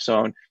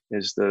Suboxone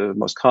is the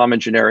most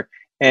common generic,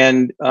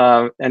 and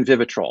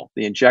Vivitrol,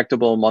 the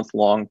injectable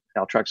month-long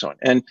naltrexone.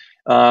 And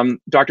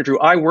Dr. Drew,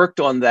 I worked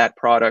on that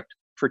product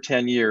for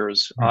 10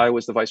 years. I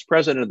was the vice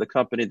president of the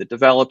company that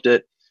developed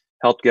it,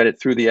 helped get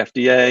it through the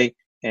FDA,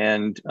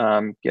 and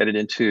get it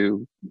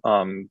into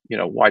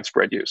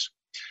widespread use.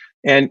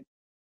 And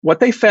what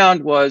they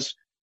found was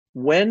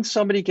when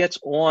somebody gets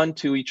on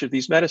to each of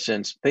these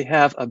medicines, they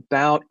have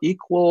about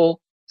equal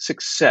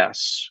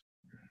success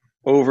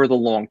over the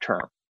long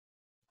term.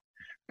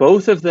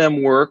 Both of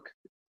them work.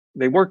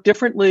 They work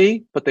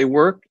differently, but they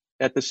work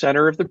at the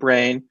center of the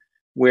brain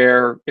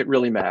where it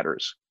really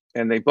matters.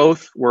 And they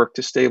both work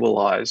to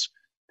stabilize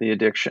the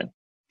addiction.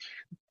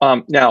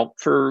 Now,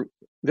 for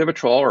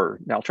Vivitrol or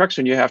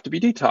naltrexone, you have to be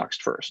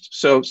detoxed first.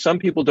 So some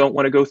people don't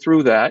want to go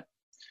through that,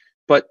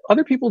 but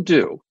other people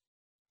do.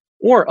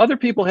 Or other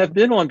people have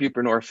been on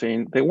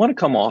buprenorphine. They want to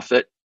come off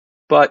it,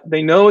 but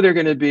they know they're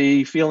going to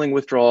be feeling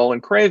withdrawal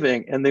and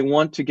craving, and they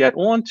want to get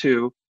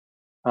onto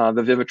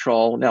the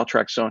Vivitrol,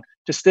 naltrexone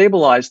to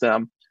stabilize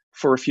them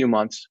for a few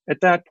months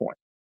at that point.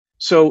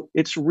 So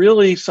it's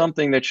really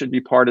something that should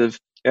be part of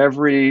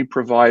every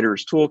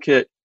provider's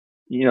toolkit.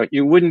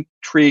 You wouldn't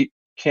treat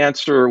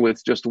cancer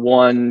with just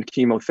one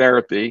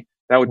chemotherapy.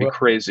 That would be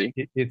crazy.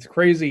 It's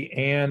crazy,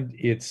 and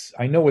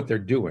I know what they're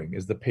doing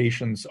is the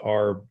patients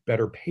are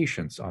better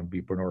patients on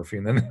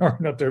buprenorphine than they are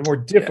not. They're more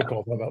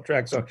difficult on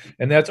naltrexone,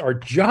 and that's our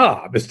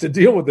job, is to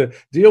deal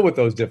with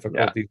those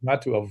difficulties,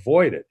 not to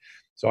avoid it.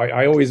 So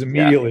I always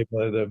immediately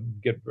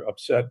get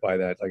upset by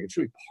that. Like, it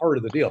should be part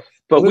of the deal.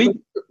 But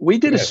we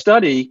did a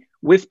study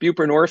with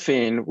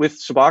buprenorphine, with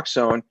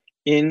Suboxone,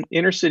 in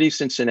inner city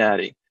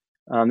Cincinnati.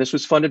 This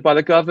was funded by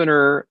the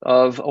governor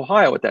of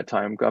Ohio at that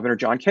time, Governor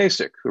John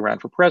Kasich, who ran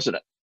for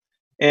president.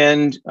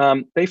 And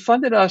they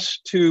funded us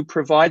to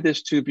provide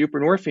this to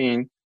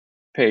buprenorphine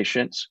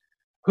patients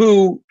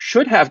who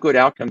should have good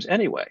outcomes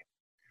anyway.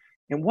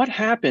 And what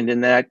happened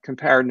in that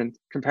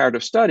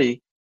comparative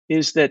study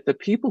is that the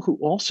people who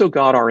also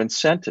got our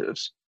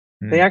incentives,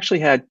 they actually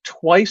had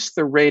twice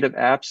the rate of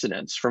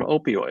abstinence from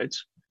opioids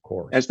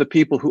as the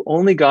people who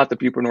only got the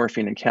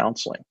buprenorphine in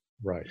counseling.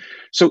 Right.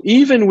 So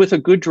even with a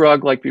good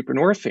drug like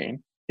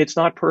buprenorphine, it's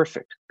not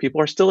perfect. People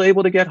are still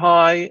able to get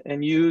high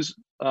and use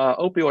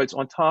opioids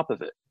on top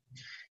of it.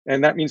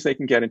 And that means they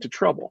can get into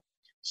trouble.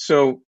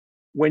 So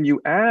when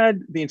you add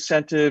the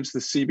incentives, the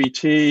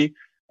CBT,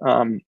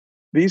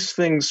 these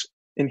things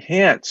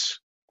enhance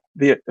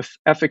the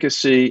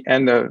efficacy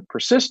and the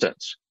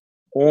persistence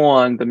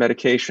on the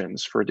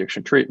medications for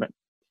addiction treatment.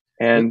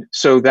 And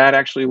so that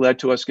actually led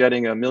to us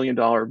getting $1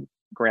 million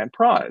grand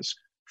prize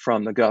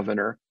from the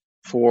governor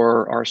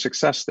for our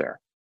success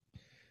there.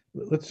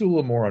 Let's do a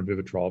little more on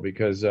Vivitrol,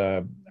 because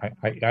I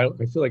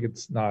feel like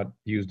it's not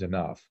used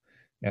enough.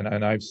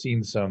 And I've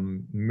seen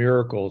some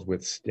miracles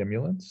with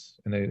stimulants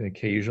and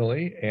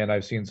occasionally, and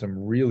I've seen some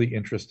really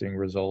interesting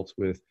results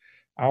with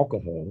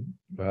alcohol.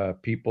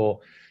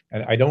 People,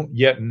 and I don't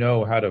yet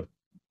know how to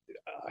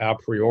a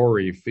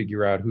priori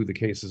figure out who the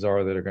cases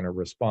are that are going to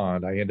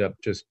respond. I end up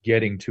just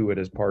getting to it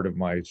as part of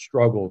my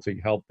struggle to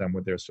help them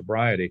with their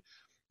sobriety.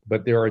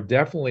 But there are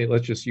definitely,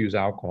 let's just use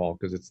alcohol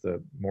because it's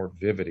the more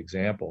vivid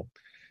example,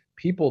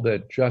 people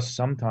that just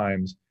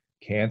sometimes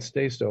can't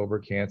stay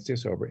sober,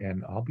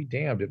 and I'll be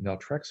damned if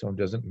naltrexone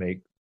doesn't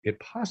make it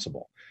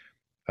possible.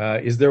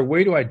 Is there a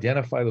way to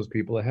identify those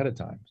people ahead of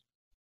time?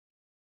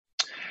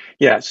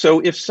 Yeah, so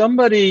if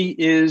somebody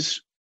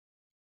is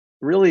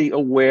really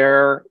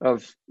aware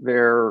of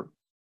their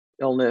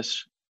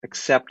illness,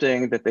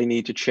 accepting that they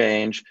need to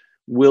change,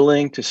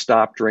 willing to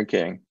stop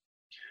drinking,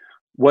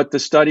 what the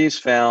studies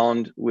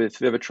found with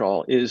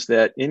Vivitrol is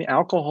that in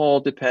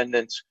alcohol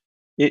dependence,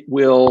 it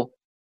will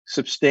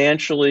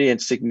substantially and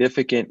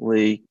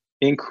significantly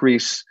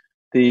increase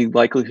the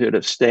likelihood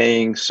of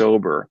staying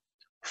sober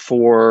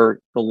for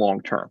the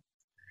long term.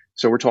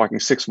 So we're talking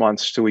 6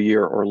 months to a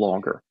year or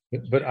longer.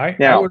 But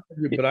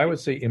I would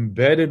say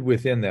embedded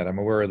within that, I'm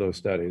aware of those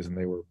studies and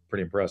they were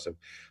pretty impressive,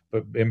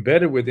 but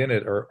embedded within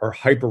it are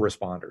hyper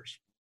responders.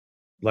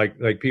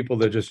 Like people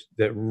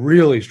that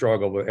really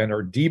struggle with and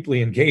are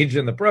deeply engaged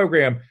in the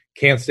program,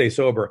 can't stay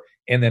sober,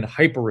 and then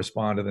hyper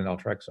respond to the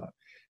naltrexone.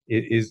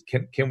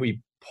 Can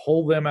we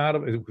pull them out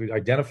of it,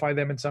 identify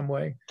them in some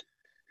way?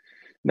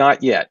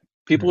 Not yet.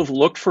 People have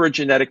looked for a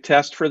genetic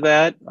test for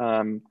that.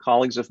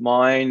 Colleagues of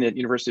mine at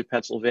University of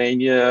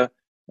Pennsylvania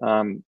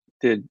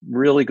did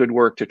really good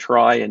work to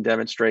try and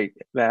demonstrate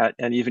that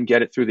and even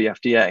get it through the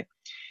FDA.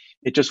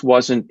 It just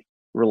wasn't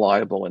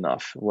reliable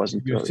enough. It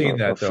wasn't. You've seen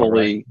that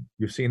fully. Though, right?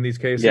 You've seen these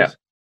cases.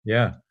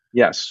 Yeah.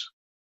 Yes.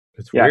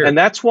 It's weird. And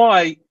that's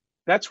why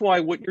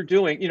what you're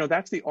doing.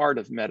 That's the art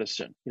of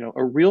medicine.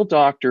 A real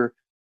doctor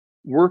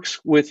works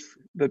with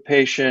the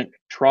patient,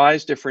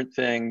 tries different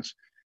things,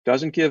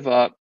 doesn't give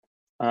up,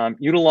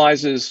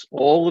 utilizes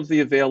all of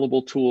the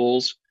available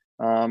tools,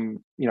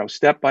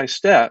 step by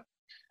step,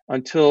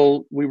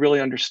 until we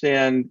really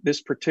understand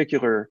this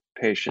particular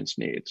patient's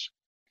needs.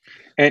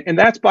 And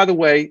that's, by the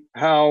way,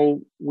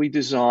 how we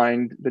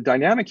designed the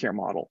DynamiCare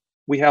model.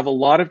 We have a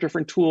lot of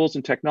different tools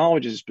and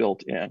technologies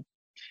built in,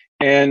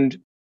 and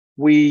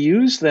we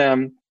use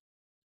them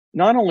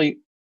not only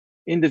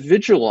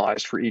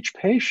individualized for each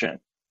patient,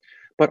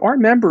 but our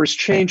members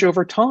change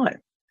over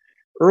time.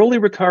 Early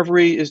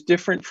recovery is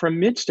different from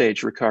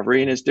mid-stage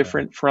recovery and is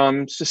different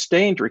from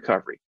sustained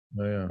recovery.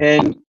 Oh, yeah.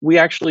 And we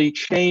actually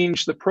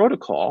change the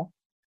protocol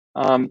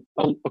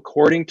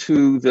according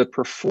to the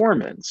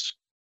performance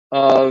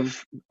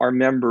of our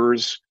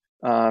members'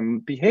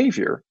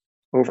 behavior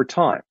over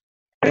time.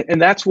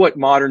 And that's what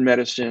modern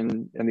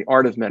medicine and the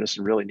art of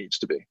medicine really needs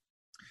to be.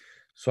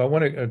 So I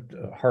want to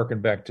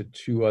harken back to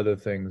two other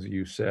things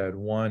you said.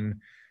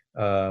 One,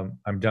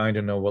 I'm dying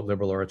to know what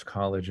liberal arts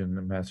college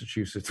in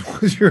Massachusetts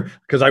was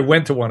because I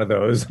went to one of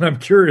those, and I'm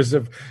curious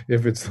if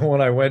it's the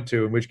one I went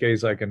to, in which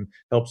case I can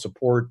help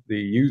support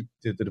the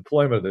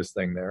deployment of this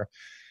thing there.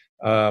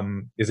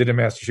 Is it in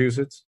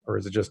Massachusetts or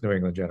is it just New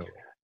England generally?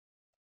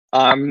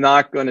 I'm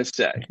not going to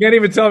say. You can't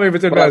even tell me if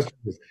it's in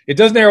Massachusetts. It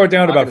does narrow it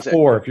down to about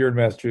 4 if you're in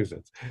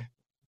Massachusetts.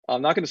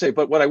 I'm not going to say,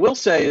 but what I will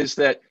say is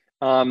that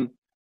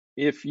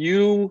if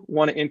you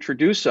want to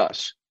introduce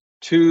us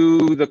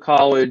to the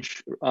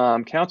college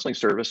counseling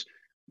service,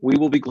 we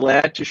will be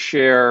glad to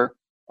share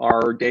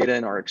our data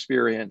and our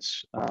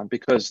experience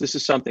because this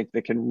is something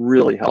that can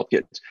really help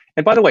kids.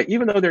 And by the way,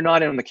 even though they're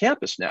not on the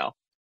campus now,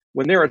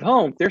 when they're at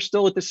home, they're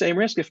still at the same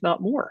risk, if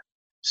not more.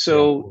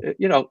 So,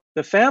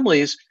 a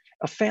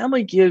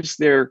family gives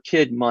their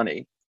kid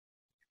money.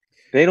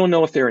 They don't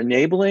know if they're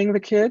enabling the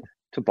kid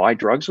to buy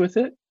drugs with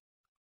it,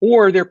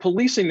 or they're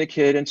policing the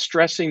kid and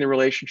stressing the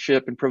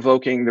relationship and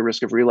provoking the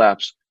risk of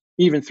relapse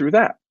even through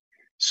that.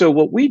 So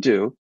what we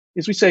do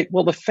is we say,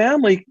 well, the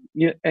family,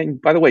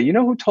 and by the way, you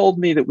know who told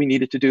me that we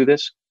needed to do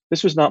this?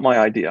 This was not my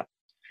idea.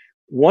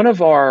 One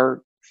of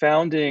our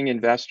founding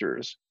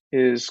investors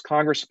is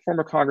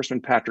former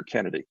Congressman Patrick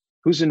Kennedy,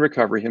 who's in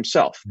recovery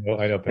himself,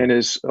 I know, and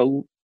is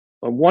a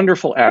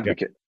wonderful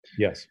advocate.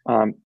 Yes.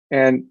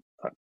 And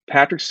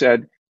Patrick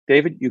said,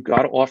 David, you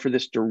got to offer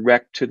this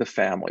direct to the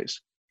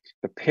families.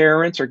 The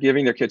parents are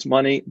giving their kids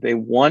money. They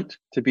want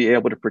to be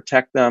able to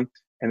protect them,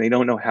 and they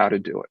don't know how to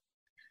do it.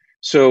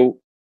 So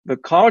the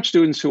college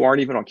students who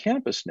aren't even on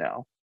campus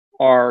now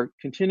are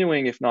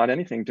continuing, if not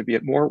anything, to be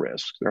at more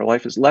risk. Their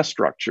life is less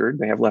structured.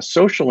 They have less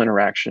social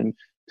interaction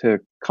to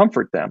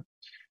comfort them.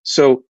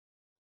 So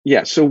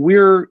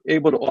we're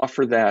able to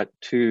offer that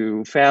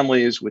to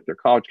families with their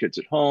college kids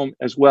at home,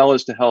 as well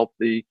as to help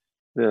the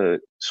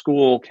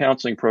school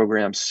counseling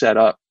program set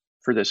up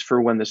for this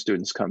for when the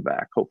students come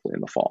back, hopefully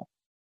in the fall.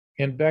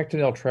 And back to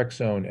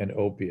naltrexone and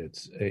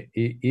opiates.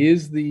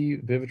 Is the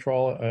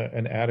Vivitrol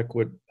an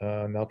adequate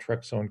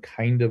naltrexone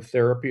kind of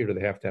therapy, or do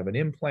they have to have an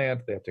implant?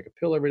 Do they have to take a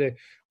pill every day?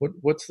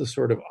 What's the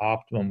sort of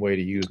optimum way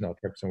to use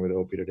naltrexone with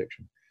opiate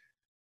addiction?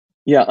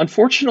 Yeah,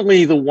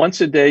 unfortunately, the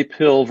once-a-day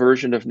pill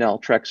version of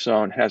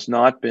naltrexone has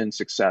not been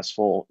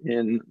successful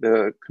in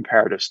the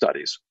comparative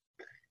studies.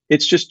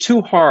 It's just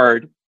too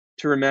hard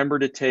to remember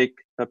to take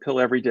a pill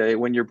every day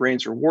when your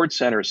brain's reward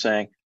center is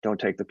saying, don't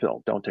take the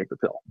pill, don't take the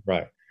pill.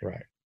 Right.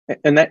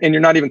 And you're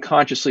not even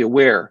consciously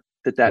aware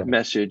that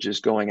message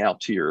is going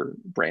out to your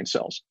brain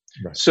cells.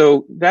 Right.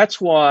 So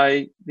that's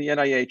why the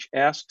NIH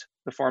asked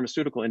the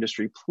pharmaceutical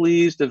industry,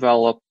 please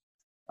develop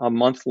a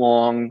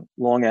month-long,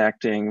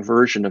 long-acting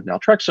version of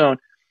naltrexone,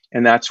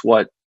 and that's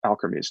what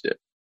Alkermes did.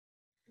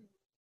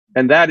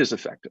 And that is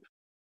effective.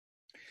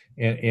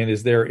 And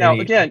is there now,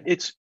 any... again,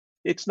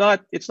 it's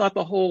not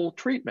the whole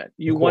treatment.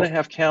 You want to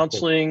have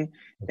counseling,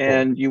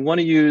 and you want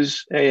to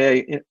use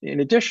AA in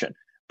addition,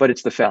 but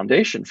it's the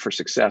foundation for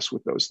success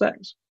with those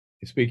things.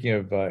 Speaking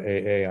of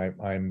AA,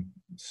 I'm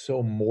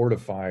so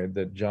mortified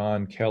that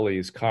John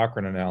Kelly's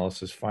Cochrane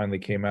analysis finally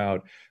came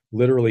out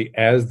literally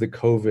as the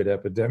COVID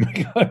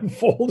epidemic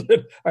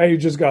unfolded. I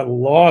just got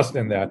lost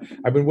in that.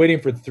 I've been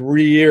waiting for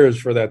 3 years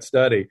for that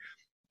study,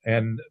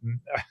 and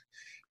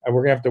we're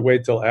going to have to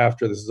wait till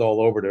after this is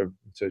all over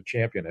to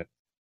champion it.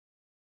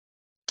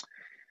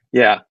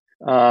 Yeah.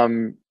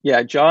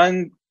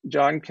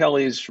 John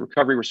Kelly's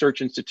Recovery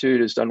Research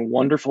Institute has done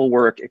wonderful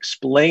work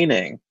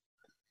explaining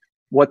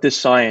what this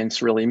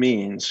science really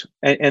means.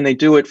 And they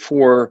do it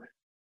for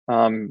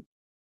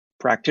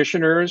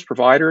practitioners,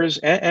 providers,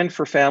 and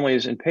for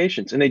families and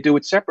patients. And they do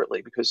it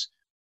separately because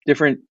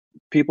different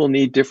people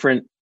need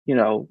different,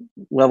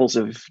 levels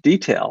of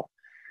detail.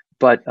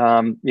 But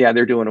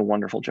they're doing a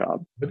wonderful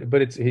job.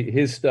 But it's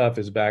his stuff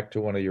is back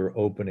to one of your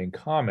opening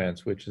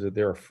comments, which is that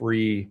there are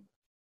free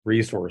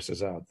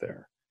resources out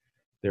there.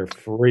 They're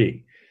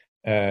free.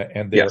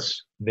 And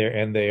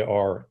they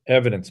are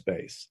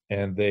evidence-based,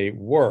 and they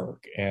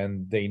work,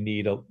 and they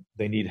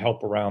need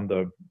help around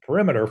the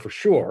perimeter for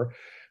sure,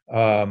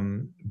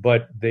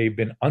 but they've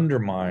been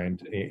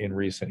undermined in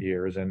recent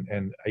years.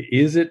 And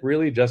is it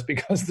really just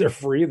because they're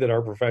free that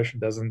our profession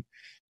doesn't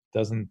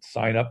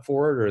sign up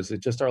for it, or is it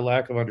just our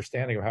lack of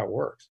understanding of how it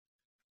works?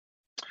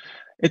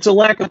 It's a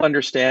lack of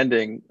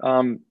understanding.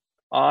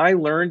 I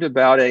learned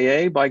about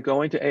AA by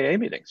going to AA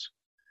meetings.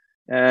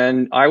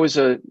 And I was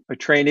a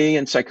trainee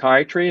in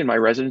psychiatry in my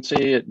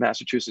residency at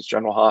Massachusetts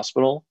General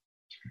Hospital.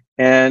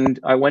 And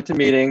I went to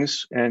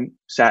meetings and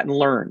sat and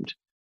learned.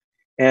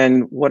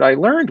 And what I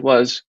learned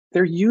was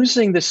they're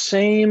using the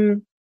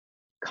same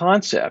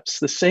concepts,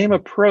 the same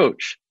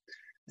approach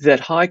that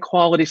high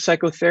quality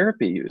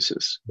psychotherapy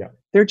uses. Yeah.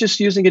 They're just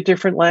using a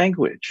different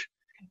language,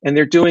 and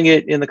they're doing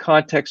it in the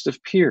context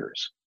of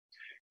peers.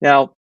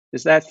 Now,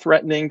 is that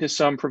threatening to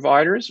some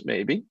providers?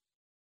 Maybe,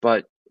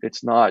 but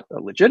it's not a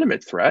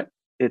legitimate threat.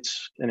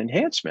 It's an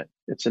enhancement.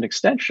 It's an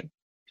extension.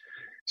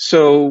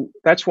 So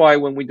that's why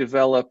when we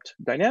developed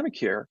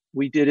DynamiCare,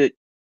 we did it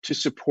to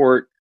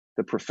support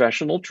the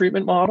professional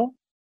treatment model.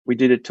 We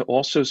did it to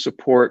also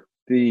support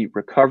the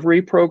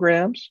recovery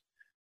programs.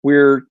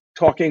 We're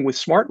talking with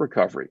smart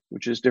recovery,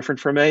 which is different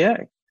from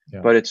AA,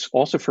 but it's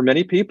also for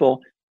many people,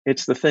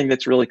 it's the thing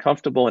that's really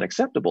comfortable and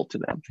acceptable to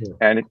them. Sure.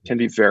 And it can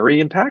be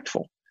very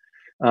impactful.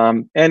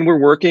 And we're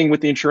working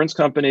with the insurance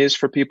companies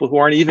for people who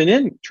aren't even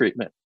in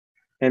treatment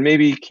and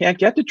maybe can't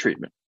get to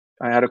treatment.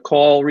 I had a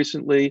call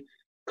recently.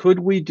 Could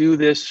we do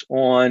this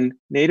on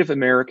Native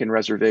American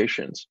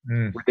reservations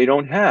where they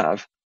don't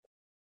have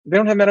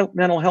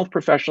mental health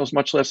professionals,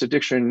 much less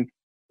addiction,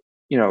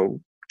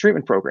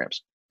 treatment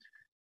programs?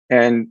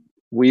 And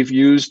we've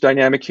used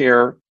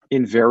DynamiCare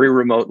in very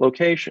remote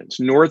locations.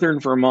 Northern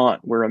Vermont,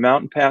 where a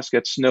mountain pass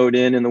gets snowed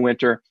in the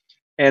winter,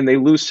 and they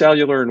lose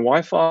cellular and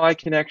Wi-Fi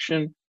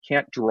connection,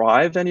 can't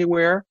drive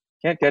anywhere,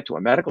 can't get to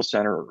a medical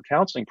center or a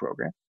counseling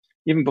program,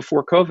 even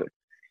before COVID.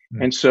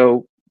 And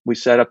so we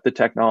set up the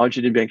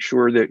technology to make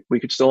sure that we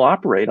could still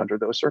operate under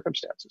those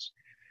circumstances.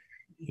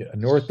 Yeah,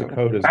 North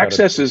Dakota's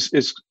access got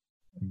is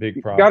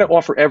big problem. Got to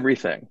offer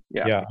everything.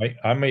 Yeah,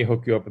 I may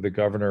hook you up with the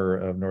governor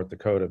of North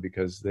Dakota,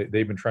 because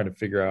they've been trying to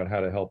figure out how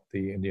to help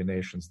the Indian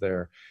nations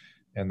there,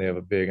 and they have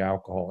a big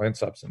alcohol and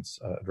substance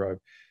drug,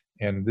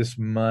 and this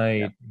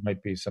might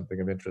be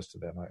something of interest to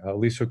them. I'll at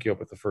least hook you up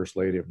with the First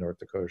Lady of North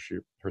Dakota. She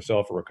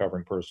herself a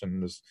recovering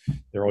person.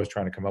 They're always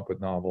trying to come up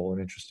with novel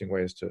and interesting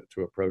ways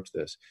to approach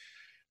this.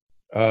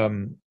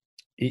 The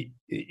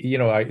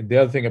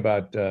other thing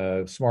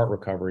about smart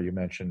recovery you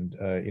mentioned,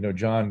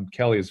 John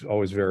Kelly is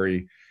always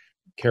very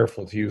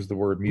careful to use the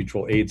word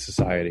mutual aid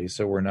society,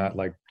 so we're not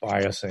like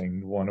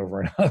biasing one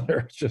over another.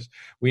 It's just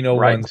we know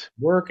ones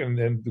work, and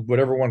then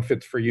whatever one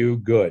fits for you,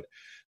 good,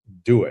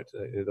 do it.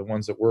 The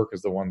ones that work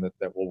is the one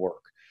that will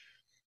work.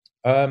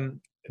 I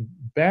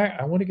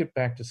want to get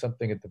back to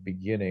something at the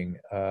beginning.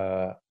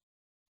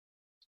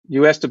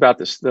 You asked about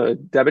the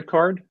debit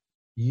card.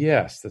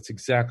 Yes, that's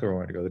exactly where I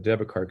want to go, the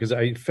debit card, because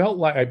I felt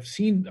like I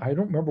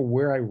don't remember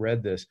where I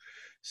read this,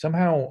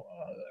 somehow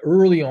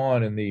early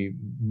on in the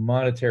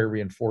monetary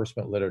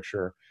reinforcement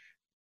literature,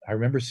 I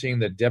remember seeing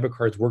that debit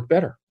cards work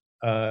better.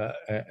 So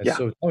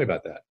tell me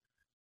about that.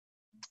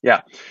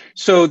 Yeah.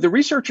 So the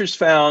researchers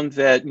found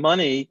that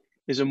money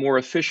is a more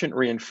efficient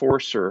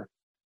reinforcer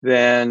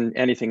than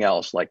anything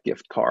else, like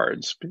gift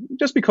cards,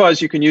 just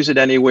because you can use it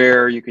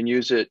anywhere, you can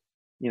use it,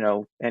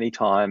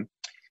 anytime.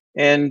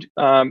 And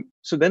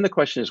so then the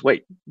question is,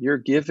 wait, you're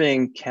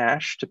giving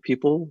cash to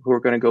people who are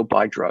going to go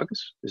buy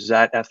drugs? Is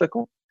that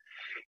ethical?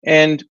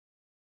 And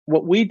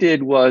what we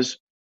did was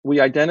we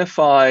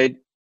identified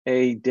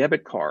a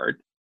debit card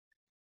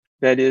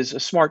that is a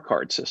smart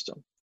card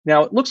system.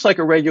 Now, it looks like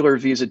a regular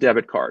Visa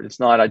debit card. It's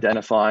not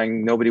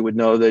identifying. Nobody would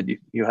know that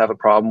you have a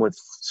problem with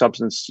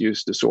substance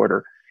use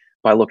disorder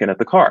by looking at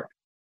the card.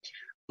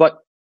 But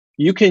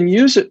you can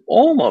use it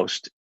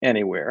almost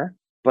anywhere,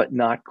 but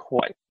not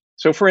quite.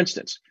 So, for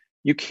instance,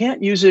 you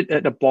can't use it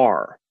at a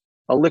bar,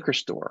 a liquor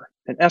store,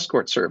 an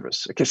escort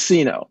service, a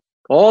casino,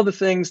 all the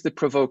things that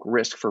provoke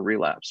risk for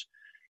relapse.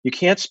 You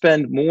can't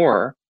spend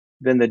more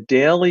than the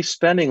daily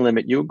spending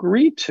limit you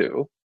agreed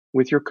to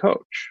with your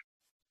coach.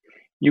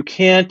 You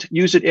can't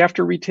use it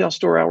after retail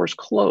store hours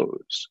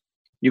close.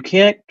 You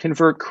can't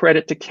convert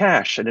credit to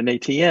cash at an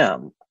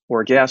ATM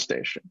or a gas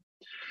station.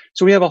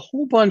 So we have a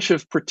whole bunch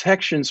of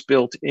protections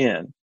built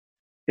in.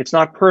 It's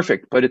not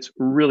perfect, but it's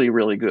really,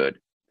 really good.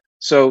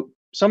 So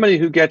somebody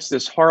who gets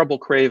this horrible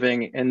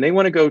craving and they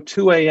want to go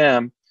 2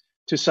 a.m.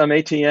 to some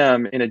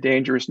ATM in a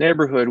dangerous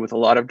neighborhood with a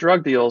lot of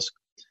drug deals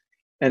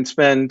and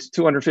spend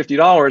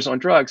 $250 on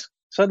drugs,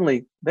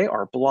 suddenly they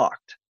are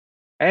blocked.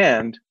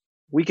 And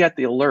we get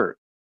the alert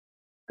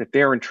that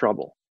they're in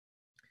trouble.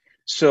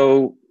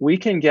 So we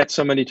can get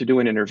somebody to do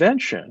an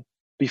intervention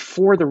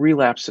before the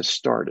relapse has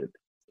started.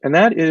 And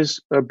that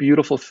is a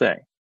beautiful thing.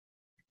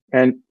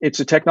 And it's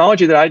a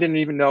technology that I didn't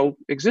even know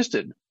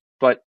existed.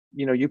 But,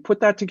 you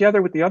put that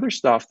together with the other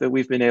stuff that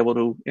we've been able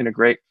to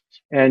integrate.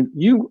 And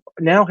you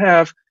now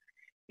have,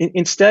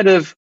 instead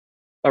of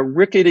a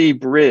rickety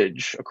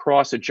bridge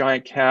across a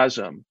giant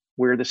chasm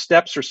where the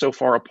steps are so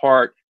far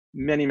apart,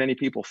 many, many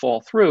people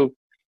fall through,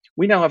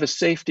 we now have a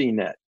safety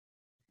net,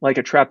 like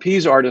a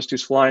trapeze artist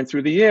who's flying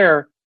through the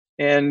air.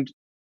 And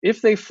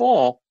if they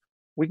fall,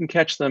 we can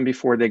catch them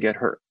before they get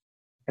hurt.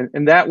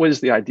 And that was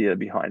the idea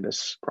behind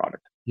this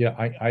product. Yeah,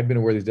 I've been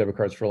aware of these debit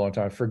cards for a long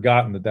time. I've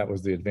forgotten that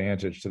was the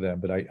advantage to them.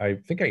 But I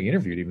think I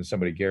interviewed even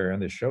somebody, Gary, on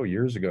this show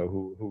years ago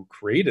who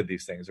created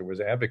these things or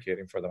was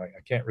advocating for them. I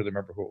can't really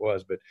remember who it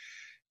was, but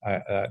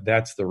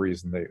that's the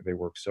reason they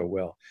work so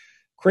well.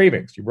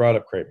 Cravings. You brought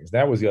up cravings.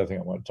 That was the other thing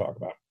I wanted to talk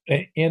about.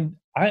 And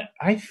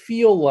I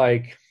feel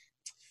like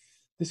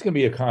this is going to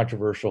be a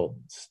controversial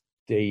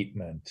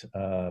statement,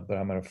 but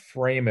I'm going to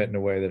frame it in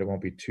a way that it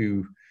won't be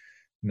too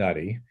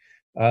nutty.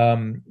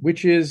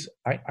 Which is,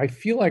 I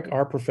feel like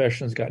our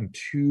profession has gotten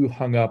too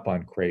hung up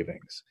on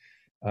cravings.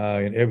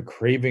 And every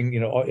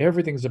craving,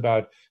 everything's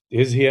about,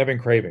 is he having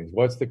cravings?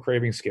 What's the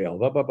craving scale?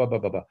 Blah, blah, blah, blah,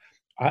 blah, blah.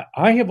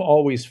 I have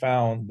always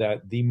found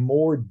that the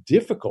more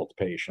difficult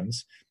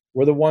patients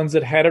were the ones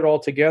that had it all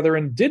together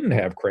and didn't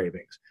have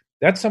cravings.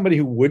 That's somebody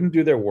who wouldn't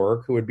do their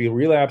work, who would be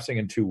relapsing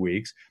in 2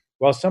 weeks.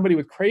 While somebody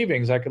with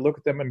cravings, I could look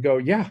at them and go,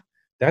 yeah,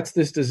 that's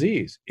this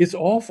disease. It's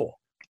awful.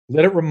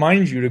 Let it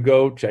remind you to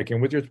go check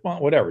in with your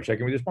sponsor, check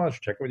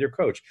in with your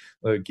coach,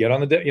 get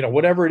on the,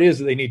 whatever it is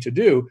that they need to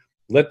do,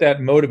 let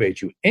that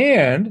motivate you.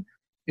 And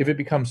if it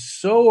becomes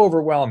so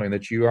overwhelming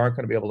that you aren't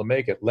going to be able to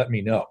make it, let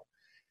me know.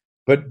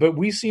 But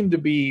we seem to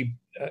be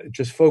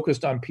just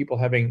focused on people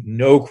having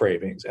no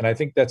cravings. And I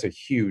think that's a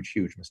huge,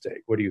 huge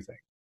mistake. What do you think?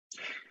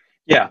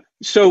 Yeah.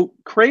 So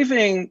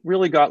craving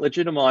really got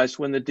legitimized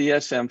when the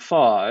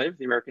DSM-5,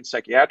 the American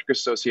Psychiatric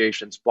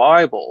Association's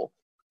Bible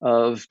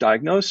of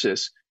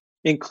diagnosis,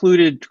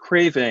 included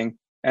craving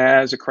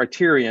as a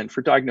criterion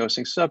for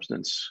diagnosing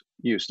substance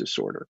use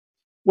disorder.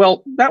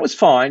 Well, that was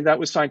fine. That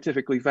was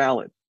scientifically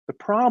valid. The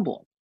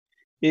problem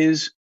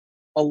is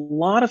a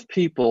lot of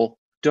people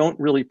don't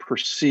really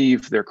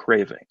perceive their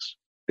cravings.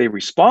 They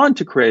respond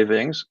to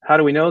cravings. How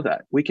do we know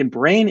that? We can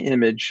brain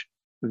image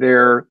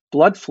their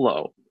blood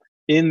flow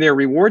in their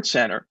reward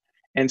center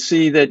and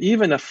see that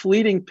even a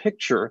fleeting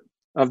picture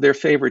of their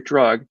favorite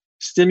drug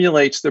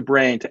stimulates the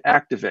brain to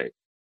activate.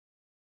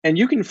 And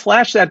you can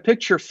flash that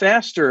picture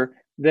faster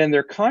than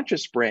their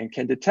conscious brain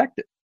can detect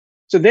it.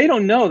 So they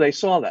don't know they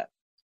saw that.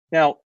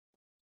 Now,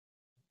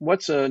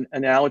 what's an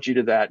analogy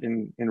to that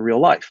in real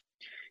life?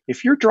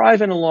 If you're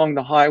driving along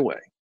the highway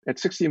at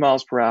 60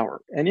 miles per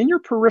hour and in your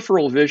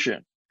peripheral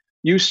vision,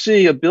 you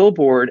see a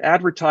billboard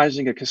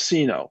advertising a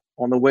casino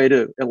on the way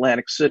to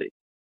Atlantic City,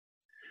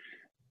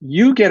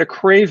 you get a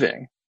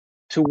craving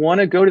to want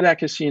to go to that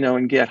casino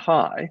and get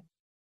high,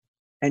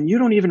 and you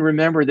don't even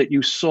remember that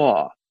you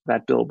saw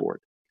that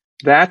billboard.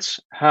 That's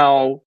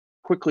how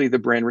quickly the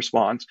brain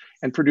responds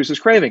and produces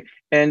craving.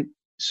 And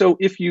so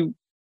if you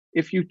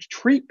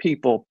treat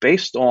people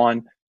based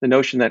on the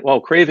notion that,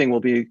 well, craving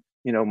will be,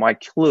 my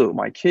clue,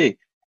 my key,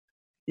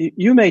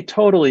 you may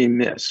totally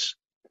miss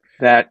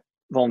that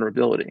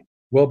vulnerability.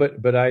 Well,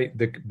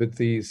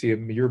 see,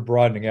 you're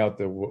broadening out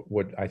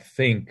what I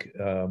think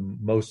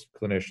most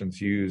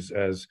clinicians use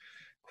as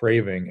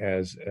craving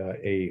as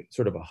a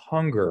sort of a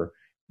hunger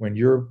when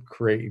you're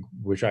creating,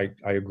 which I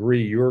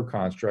agree, your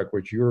construct,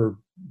 which you're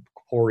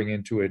pouring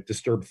into it,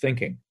 disturbed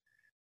thinking.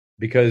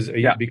 Because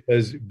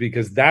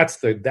that's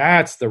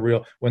the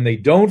real, when they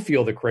don't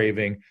feel the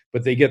craving,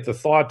 but they get the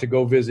thought to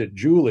go visit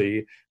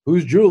Julie.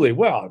 Who's Julie?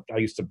 Well, I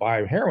used to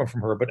buy heroin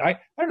from her, but I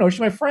don't know. She's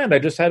my friend. I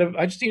just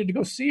needed to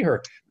go see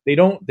her. They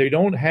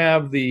don't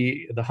have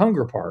the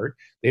hunger part.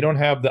 They don't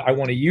have the I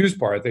want to use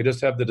part. They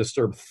just have the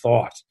disturbed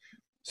thought.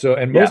 So,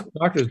 and most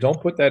doctors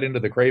don't put that into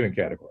the craving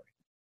category.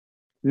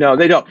 No,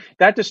 they don't.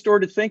 That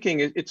distorted thinking,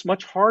 it's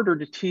much harder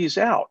to tease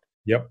out.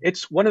 Yep.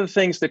 It's one of the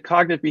things that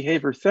cognitive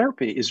behavior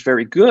therapy is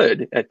very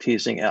good at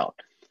teasing out.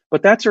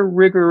 But that's a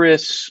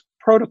rigorous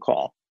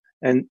protocol.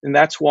 And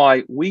that's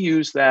why we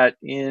use that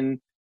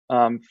in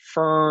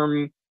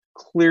firm,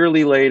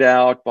 clearly laid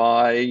out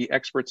by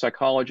expert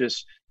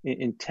psychologists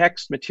in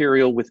text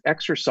material with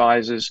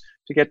exercises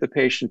to get the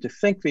patient to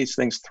think these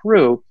things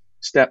through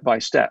step by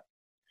step.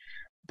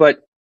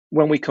 But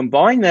when we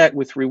combine that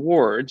with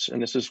rewards,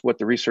 and this is what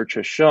the research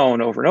has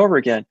shown over and over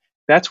again,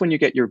 that's when you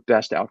get your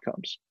best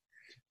outcomes.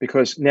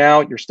 Because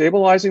now you're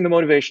stabilizing the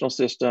motivational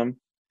system,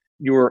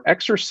 you're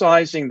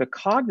exercising the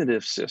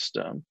cognitive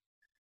system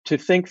to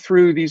think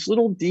through these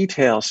little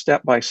details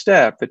step by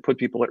step that put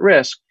people at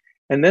risk.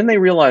 And then they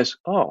realize,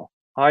 oh,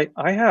 I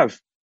have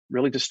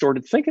really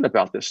distorted thinking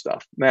about this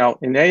stuff. Now,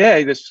 in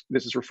AA, this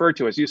is referred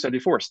to, as you said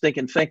before,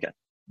 stinking thinking.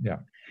 Yeah.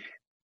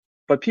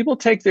 But people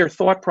take their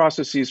thought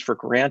processes for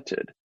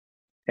granted.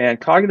 And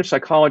cognitive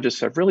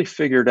psychologists have really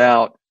figured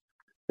out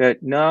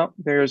that no,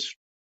 there's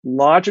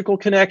logical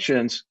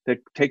connections that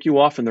take you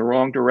off in the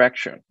wrong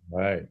direction.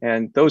 Right.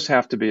 And those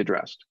have to be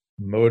addressed.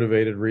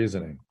 Motivated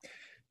reasoning,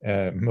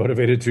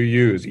 motivated to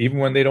use, even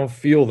when they don't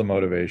feel the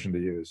motivation to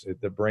use.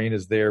 The brain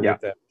is there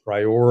with that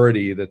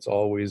priority that's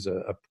always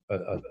a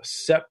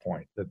set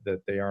point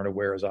that they aren't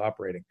aware is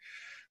operating.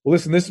 Well,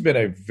 listen, this has been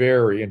a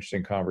very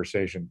interesting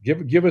conversation.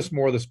 Give us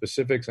more of the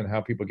specifics and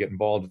how people get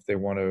involved if they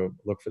want to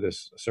look for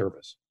this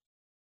service.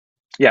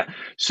 Yeah.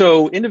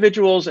 So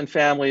individuals and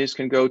families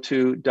can go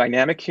to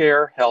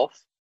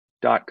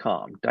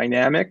DynamiCareHealth.com.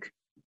 Dynamic,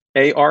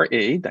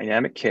 A-R-E,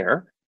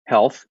 DynamiCare,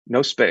 health,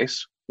 no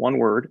space, one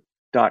word,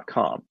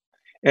 .com.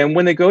 And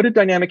when they go to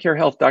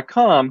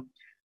DynamiCareHealth.com,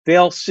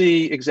 they'll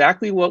see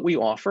exactly what we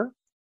offer.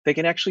 They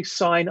can actually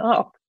sign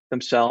up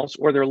themselves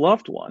or their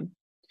loved one.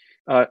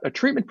 A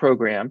treatment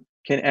program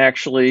can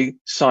actually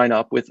sign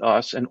up with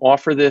us and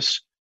offer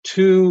this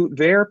to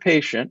their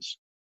patients.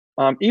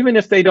 Even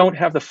if they don't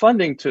have the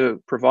funding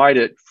to provide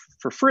it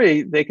for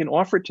free, they can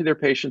offer it to their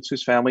patients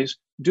whose families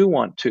do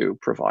want to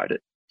provide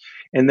it.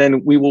 And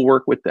then we will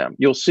work with them.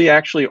 You'll see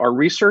actually our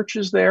research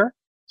is there.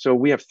 So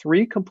we have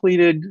 3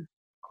 completed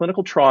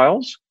clinical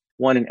trials,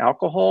 one in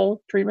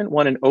alcohol treatment,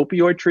 one in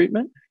opioid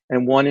treatment,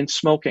 and one in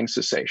smoking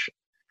cessation.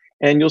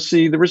 And you'll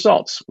see the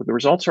results. The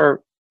results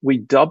are we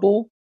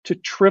double to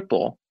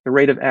triple the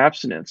rate of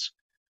abstinence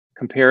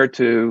compared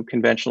to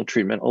conventional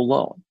treatment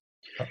alone.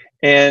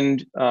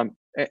 And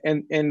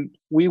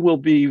we will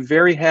be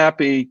very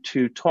happy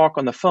to talk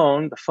on the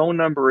phone. The phone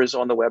number is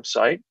on the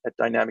website at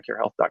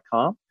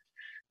dynamicarehealth.com.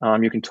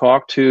 You can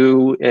talk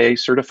to a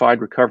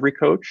certified recovery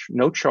coach,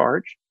 no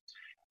charge.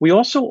 We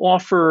also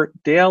offer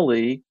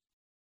daily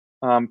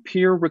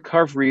peer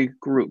recovery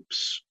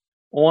groups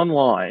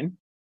online,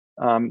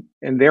 and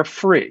they're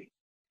free.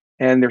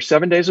 And they're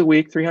 7 days a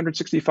week,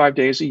 365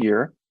 days a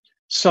year.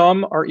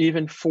 Some are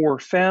even for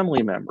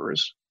family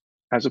members,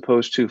 as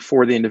opposed to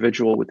for the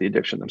individual with the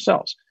addiction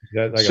themselves. Is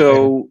that like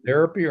a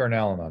therapy or an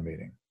Al-Anon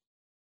meeting?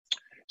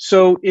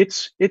 So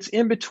it's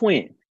in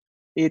between.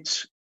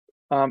 It's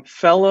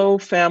fellow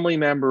family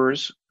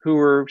members who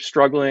are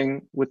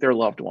struggling with their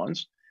loved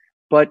ones,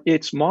 but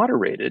it's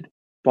moderated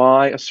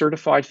by a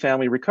certified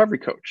family recovery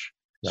coach.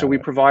 So we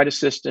provide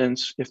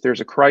assistance. If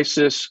there's a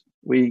crisis,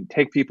 we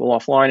take people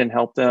offline and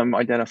help them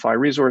identify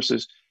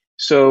resources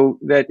so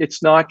that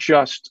it's not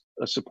just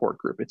a support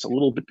group. It's a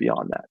little bit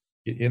beyond that.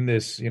 In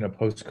this,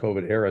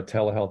 post-COVID era,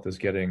 telehealth is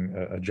getting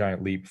a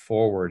giant leap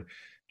forward.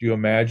 Do you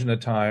imagine a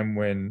time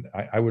when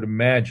I would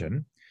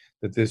imagine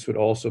that this would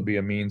also be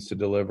a means to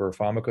deliver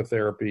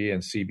pharmacotherapy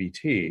and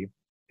CBT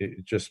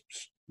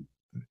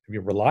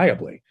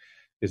reliably?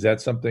 Is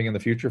that something in the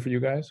future for you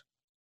guys?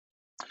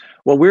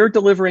 Well, we're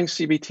delivering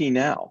CBT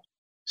now,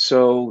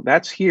 so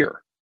that's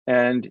here,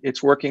 and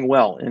it's working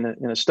well.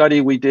 In a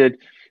study we did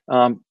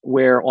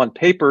where on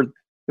paper,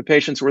 the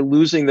patients were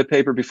losing the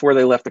paper before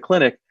they left the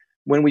clinic.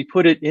 When we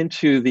put it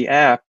into the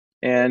app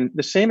and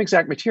the same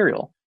exact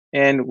material,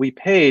 and we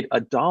paid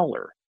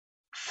 $1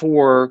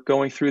 for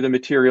going through the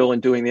material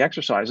and doing the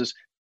exercises,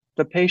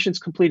 the patients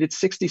completed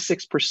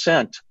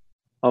 66%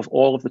 of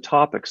all of the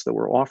topics that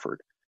were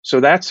offered. So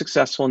that's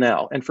successful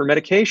now. And for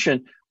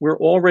medication, we're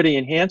already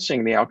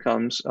enhancing the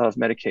outcomes of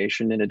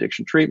medication in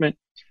addiction treatment.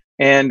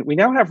 And we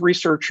now have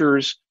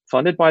researchers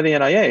funded by the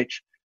NIH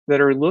that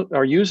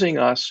are using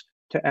us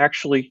to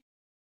actually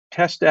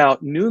test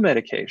out new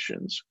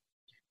medications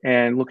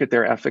and look at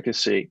their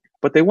efficacy.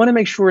 But they want to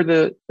make sure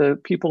that the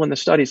people in the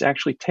studies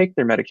actually take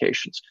their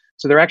medications.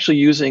 So they're actually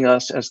using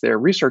us as their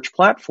research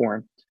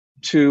platform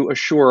to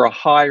assure a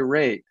high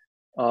rate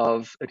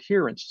of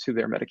adherence to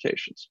their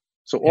medications.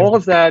 So all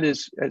of that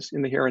is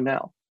in the here and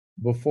now.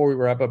 Before we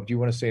wrap up, do you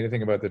want to say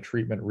anything about the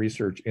Treatment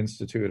Research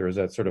Institute, or is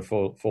that sort of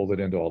folded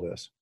into all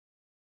this?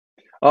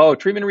 Oh,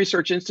 Treatment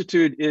Research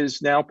Institute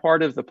is now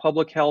part of the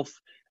Public Health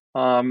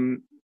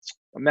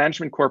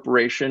Management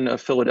Corporation of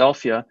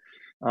Philadelphia.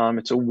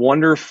 It's a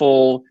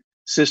wonderful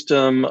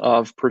system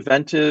of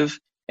preventive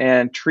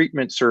and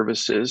treatment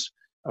services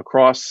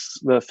across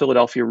the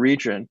Philadelphia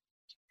region.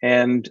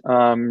 And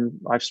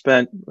I've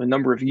spent a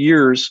number of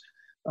years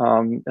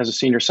as a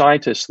senior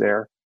scientist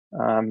there.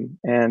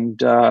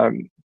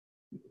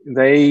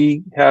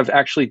 They have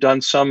actually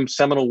done some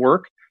seminal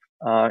work,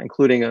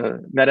 including a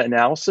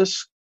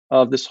meta-analysis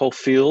of this whole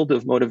field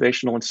of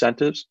motivational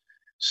incentives.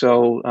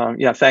 So,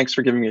 thanks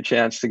for giving me a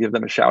chance to give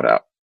them a shout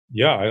out.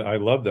 Yeah, I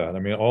love that. I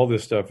mean, all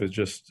this stuff is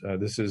just,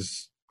 this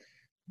is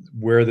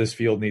where this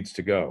field needs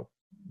to go,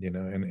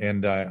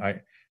 and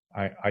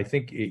I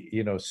think,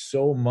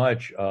 so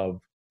much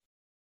of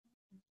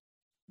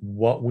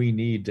what we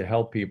need to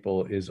help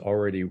people is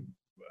already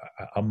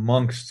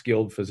amongst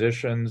skilled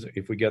physicians.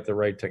 If we get the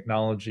right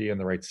technology and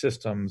the right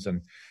systems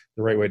and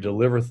the right way to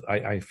deliver,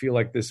 I feel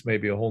like this may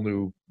be a whole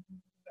new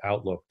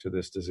outlook to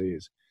this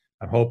disease.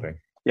 I'm hoping.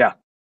 Yeah,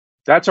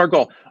 that's our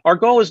goal. Our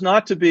goal is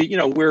not to be,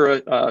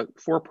 we're a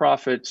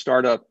for-profit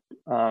startup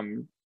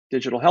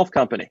digital health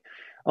company.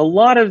 A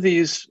lot of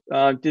these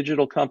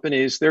digital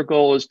companies, their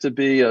goal is to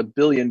be $1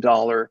 billion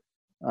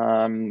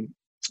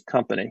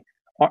company.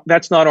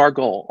 That's not our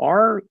goal.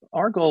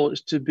 Our goal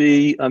is to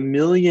be 1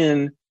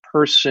 million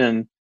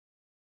person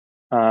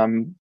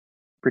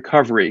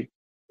recovery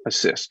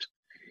assist.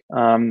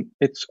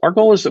 Our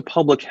goal is a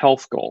public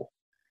health goal.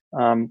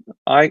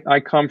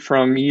 I come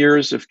from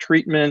years of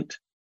treatment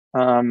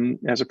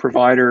as a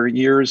provider,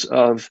 years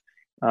of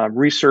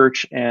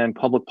research and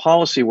public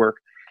policy work.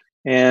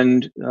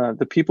 And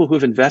the people who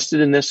have invested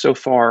in this so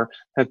far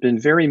have been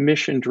very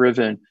mission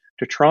driven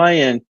to try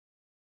and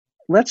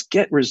let's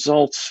get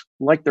results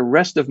like the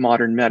rest of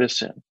modern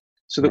medicine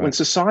so that when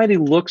society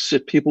looks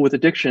at people with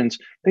addictions,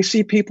 they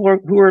see people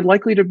who are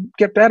likely to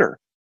get better.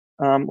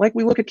 Like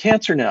we look at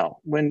cancer now.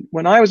 When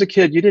I was a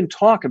kid, you didn't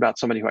talk about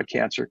somebody who had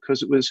cancer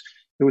because it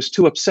was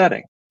too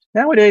upsetting.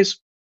 Nowadays,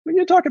 we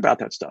didn't talk about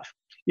that stuff.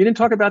 You didn't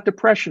talk about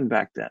depression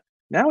back then.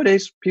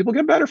 Nowadays, people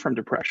get better from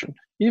depression.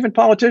 Even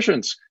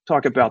politicians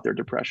talk about their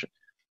depression.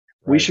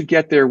 Right. We should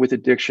get there with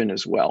addiction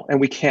as well, and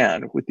we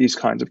can with these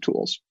kinds of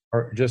tools.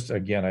 Or just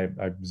again,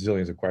 I have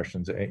zillions of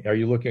questions. Are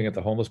you looking at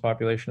the homeless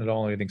population at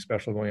all? Anything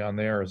special going on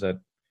there, or is that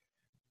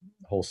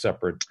a whole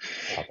separate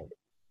topic?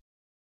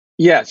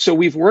 Yeah, so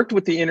we've worked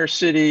with the inner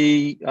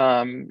city,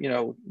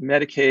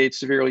 Medicaid,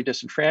 severely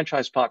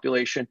disenfranchised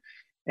population,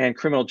 and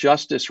criminal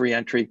justice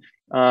reentry.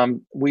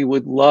 We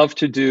would love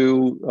to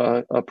do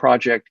a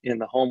project in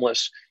the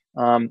homeless.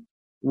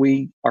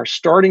 We are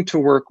starting to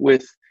work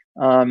with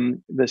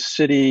the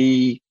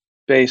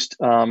city-based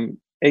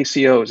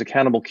ACOs,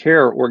 accountable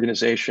care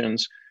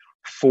organizations,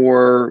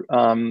 for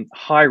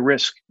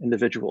high-risk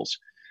individuals.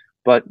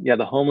 But yeah,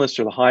 the homeless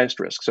are the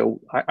highest risk.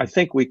 So I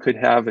think we could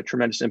have a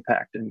tremendous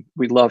impact, and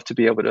we'd love to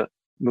be able to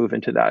move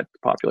into that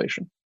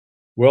population.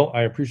 Well,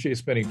 I appreciate you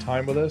spending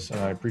time with us,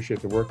 and I appreciate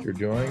the work you're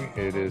doing.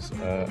 It is,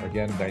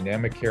 again,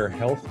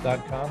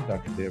 DynamiCareHealth.com.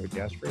 Dr. David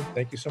Gastfriend,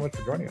 thank you so much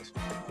for joining us.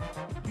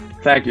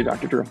 Thank you,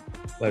 Dr. Drew.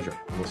 Pleasure.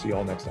 We'll see you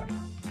all next time.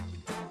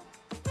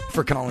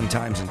 For calling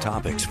times and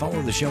topics,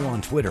 follow the show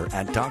on Twitter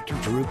at Dr.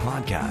 Drew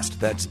Podcast.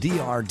 That's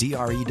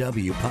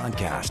DRDREW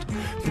Podcast.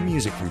 The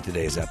music from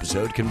today's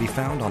episode can be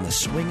found on the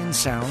Swingin'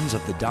 Sounds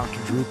of the Dr.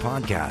 Drew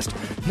Podcast,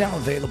 now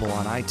available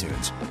on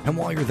iTunes. And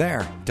while you're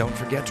there, don't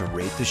forget to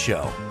rate the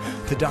show.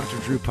 The Dr.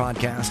 Drew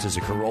Podcast is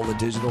a Corolla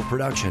Digital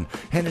production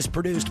and is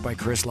produced by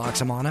Chris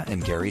Loxamana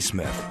and Gary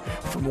Smith.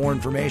 For more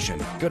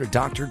information, go to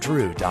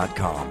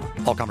drdrew.com.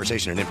 All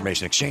conversation and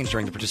information exchanged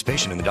during the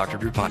participation in the Dr.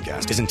 Drew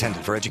Podcast is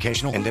intended for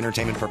educational and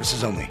entertainment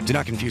purposes only. Do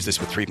not confuse this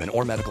with treatment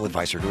or medical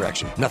advice or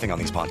direction. Nothing on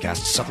these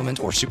podcasts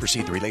supplement or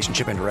supersede the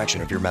relationship and direction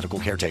of your medical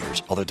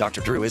caretakers. Although Dr.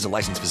 Drew is a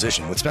licensed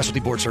physician with specialty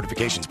board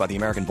certifications by the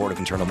American Board of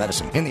Internal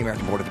Medicine and the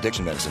American Board of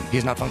Addiction Medicine, he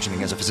is not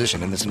functioning as a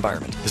physician in this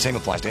environment. The same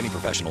applies to any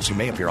professionals who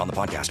may appear on the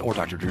podcast or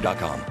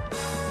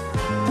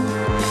drdrew.com.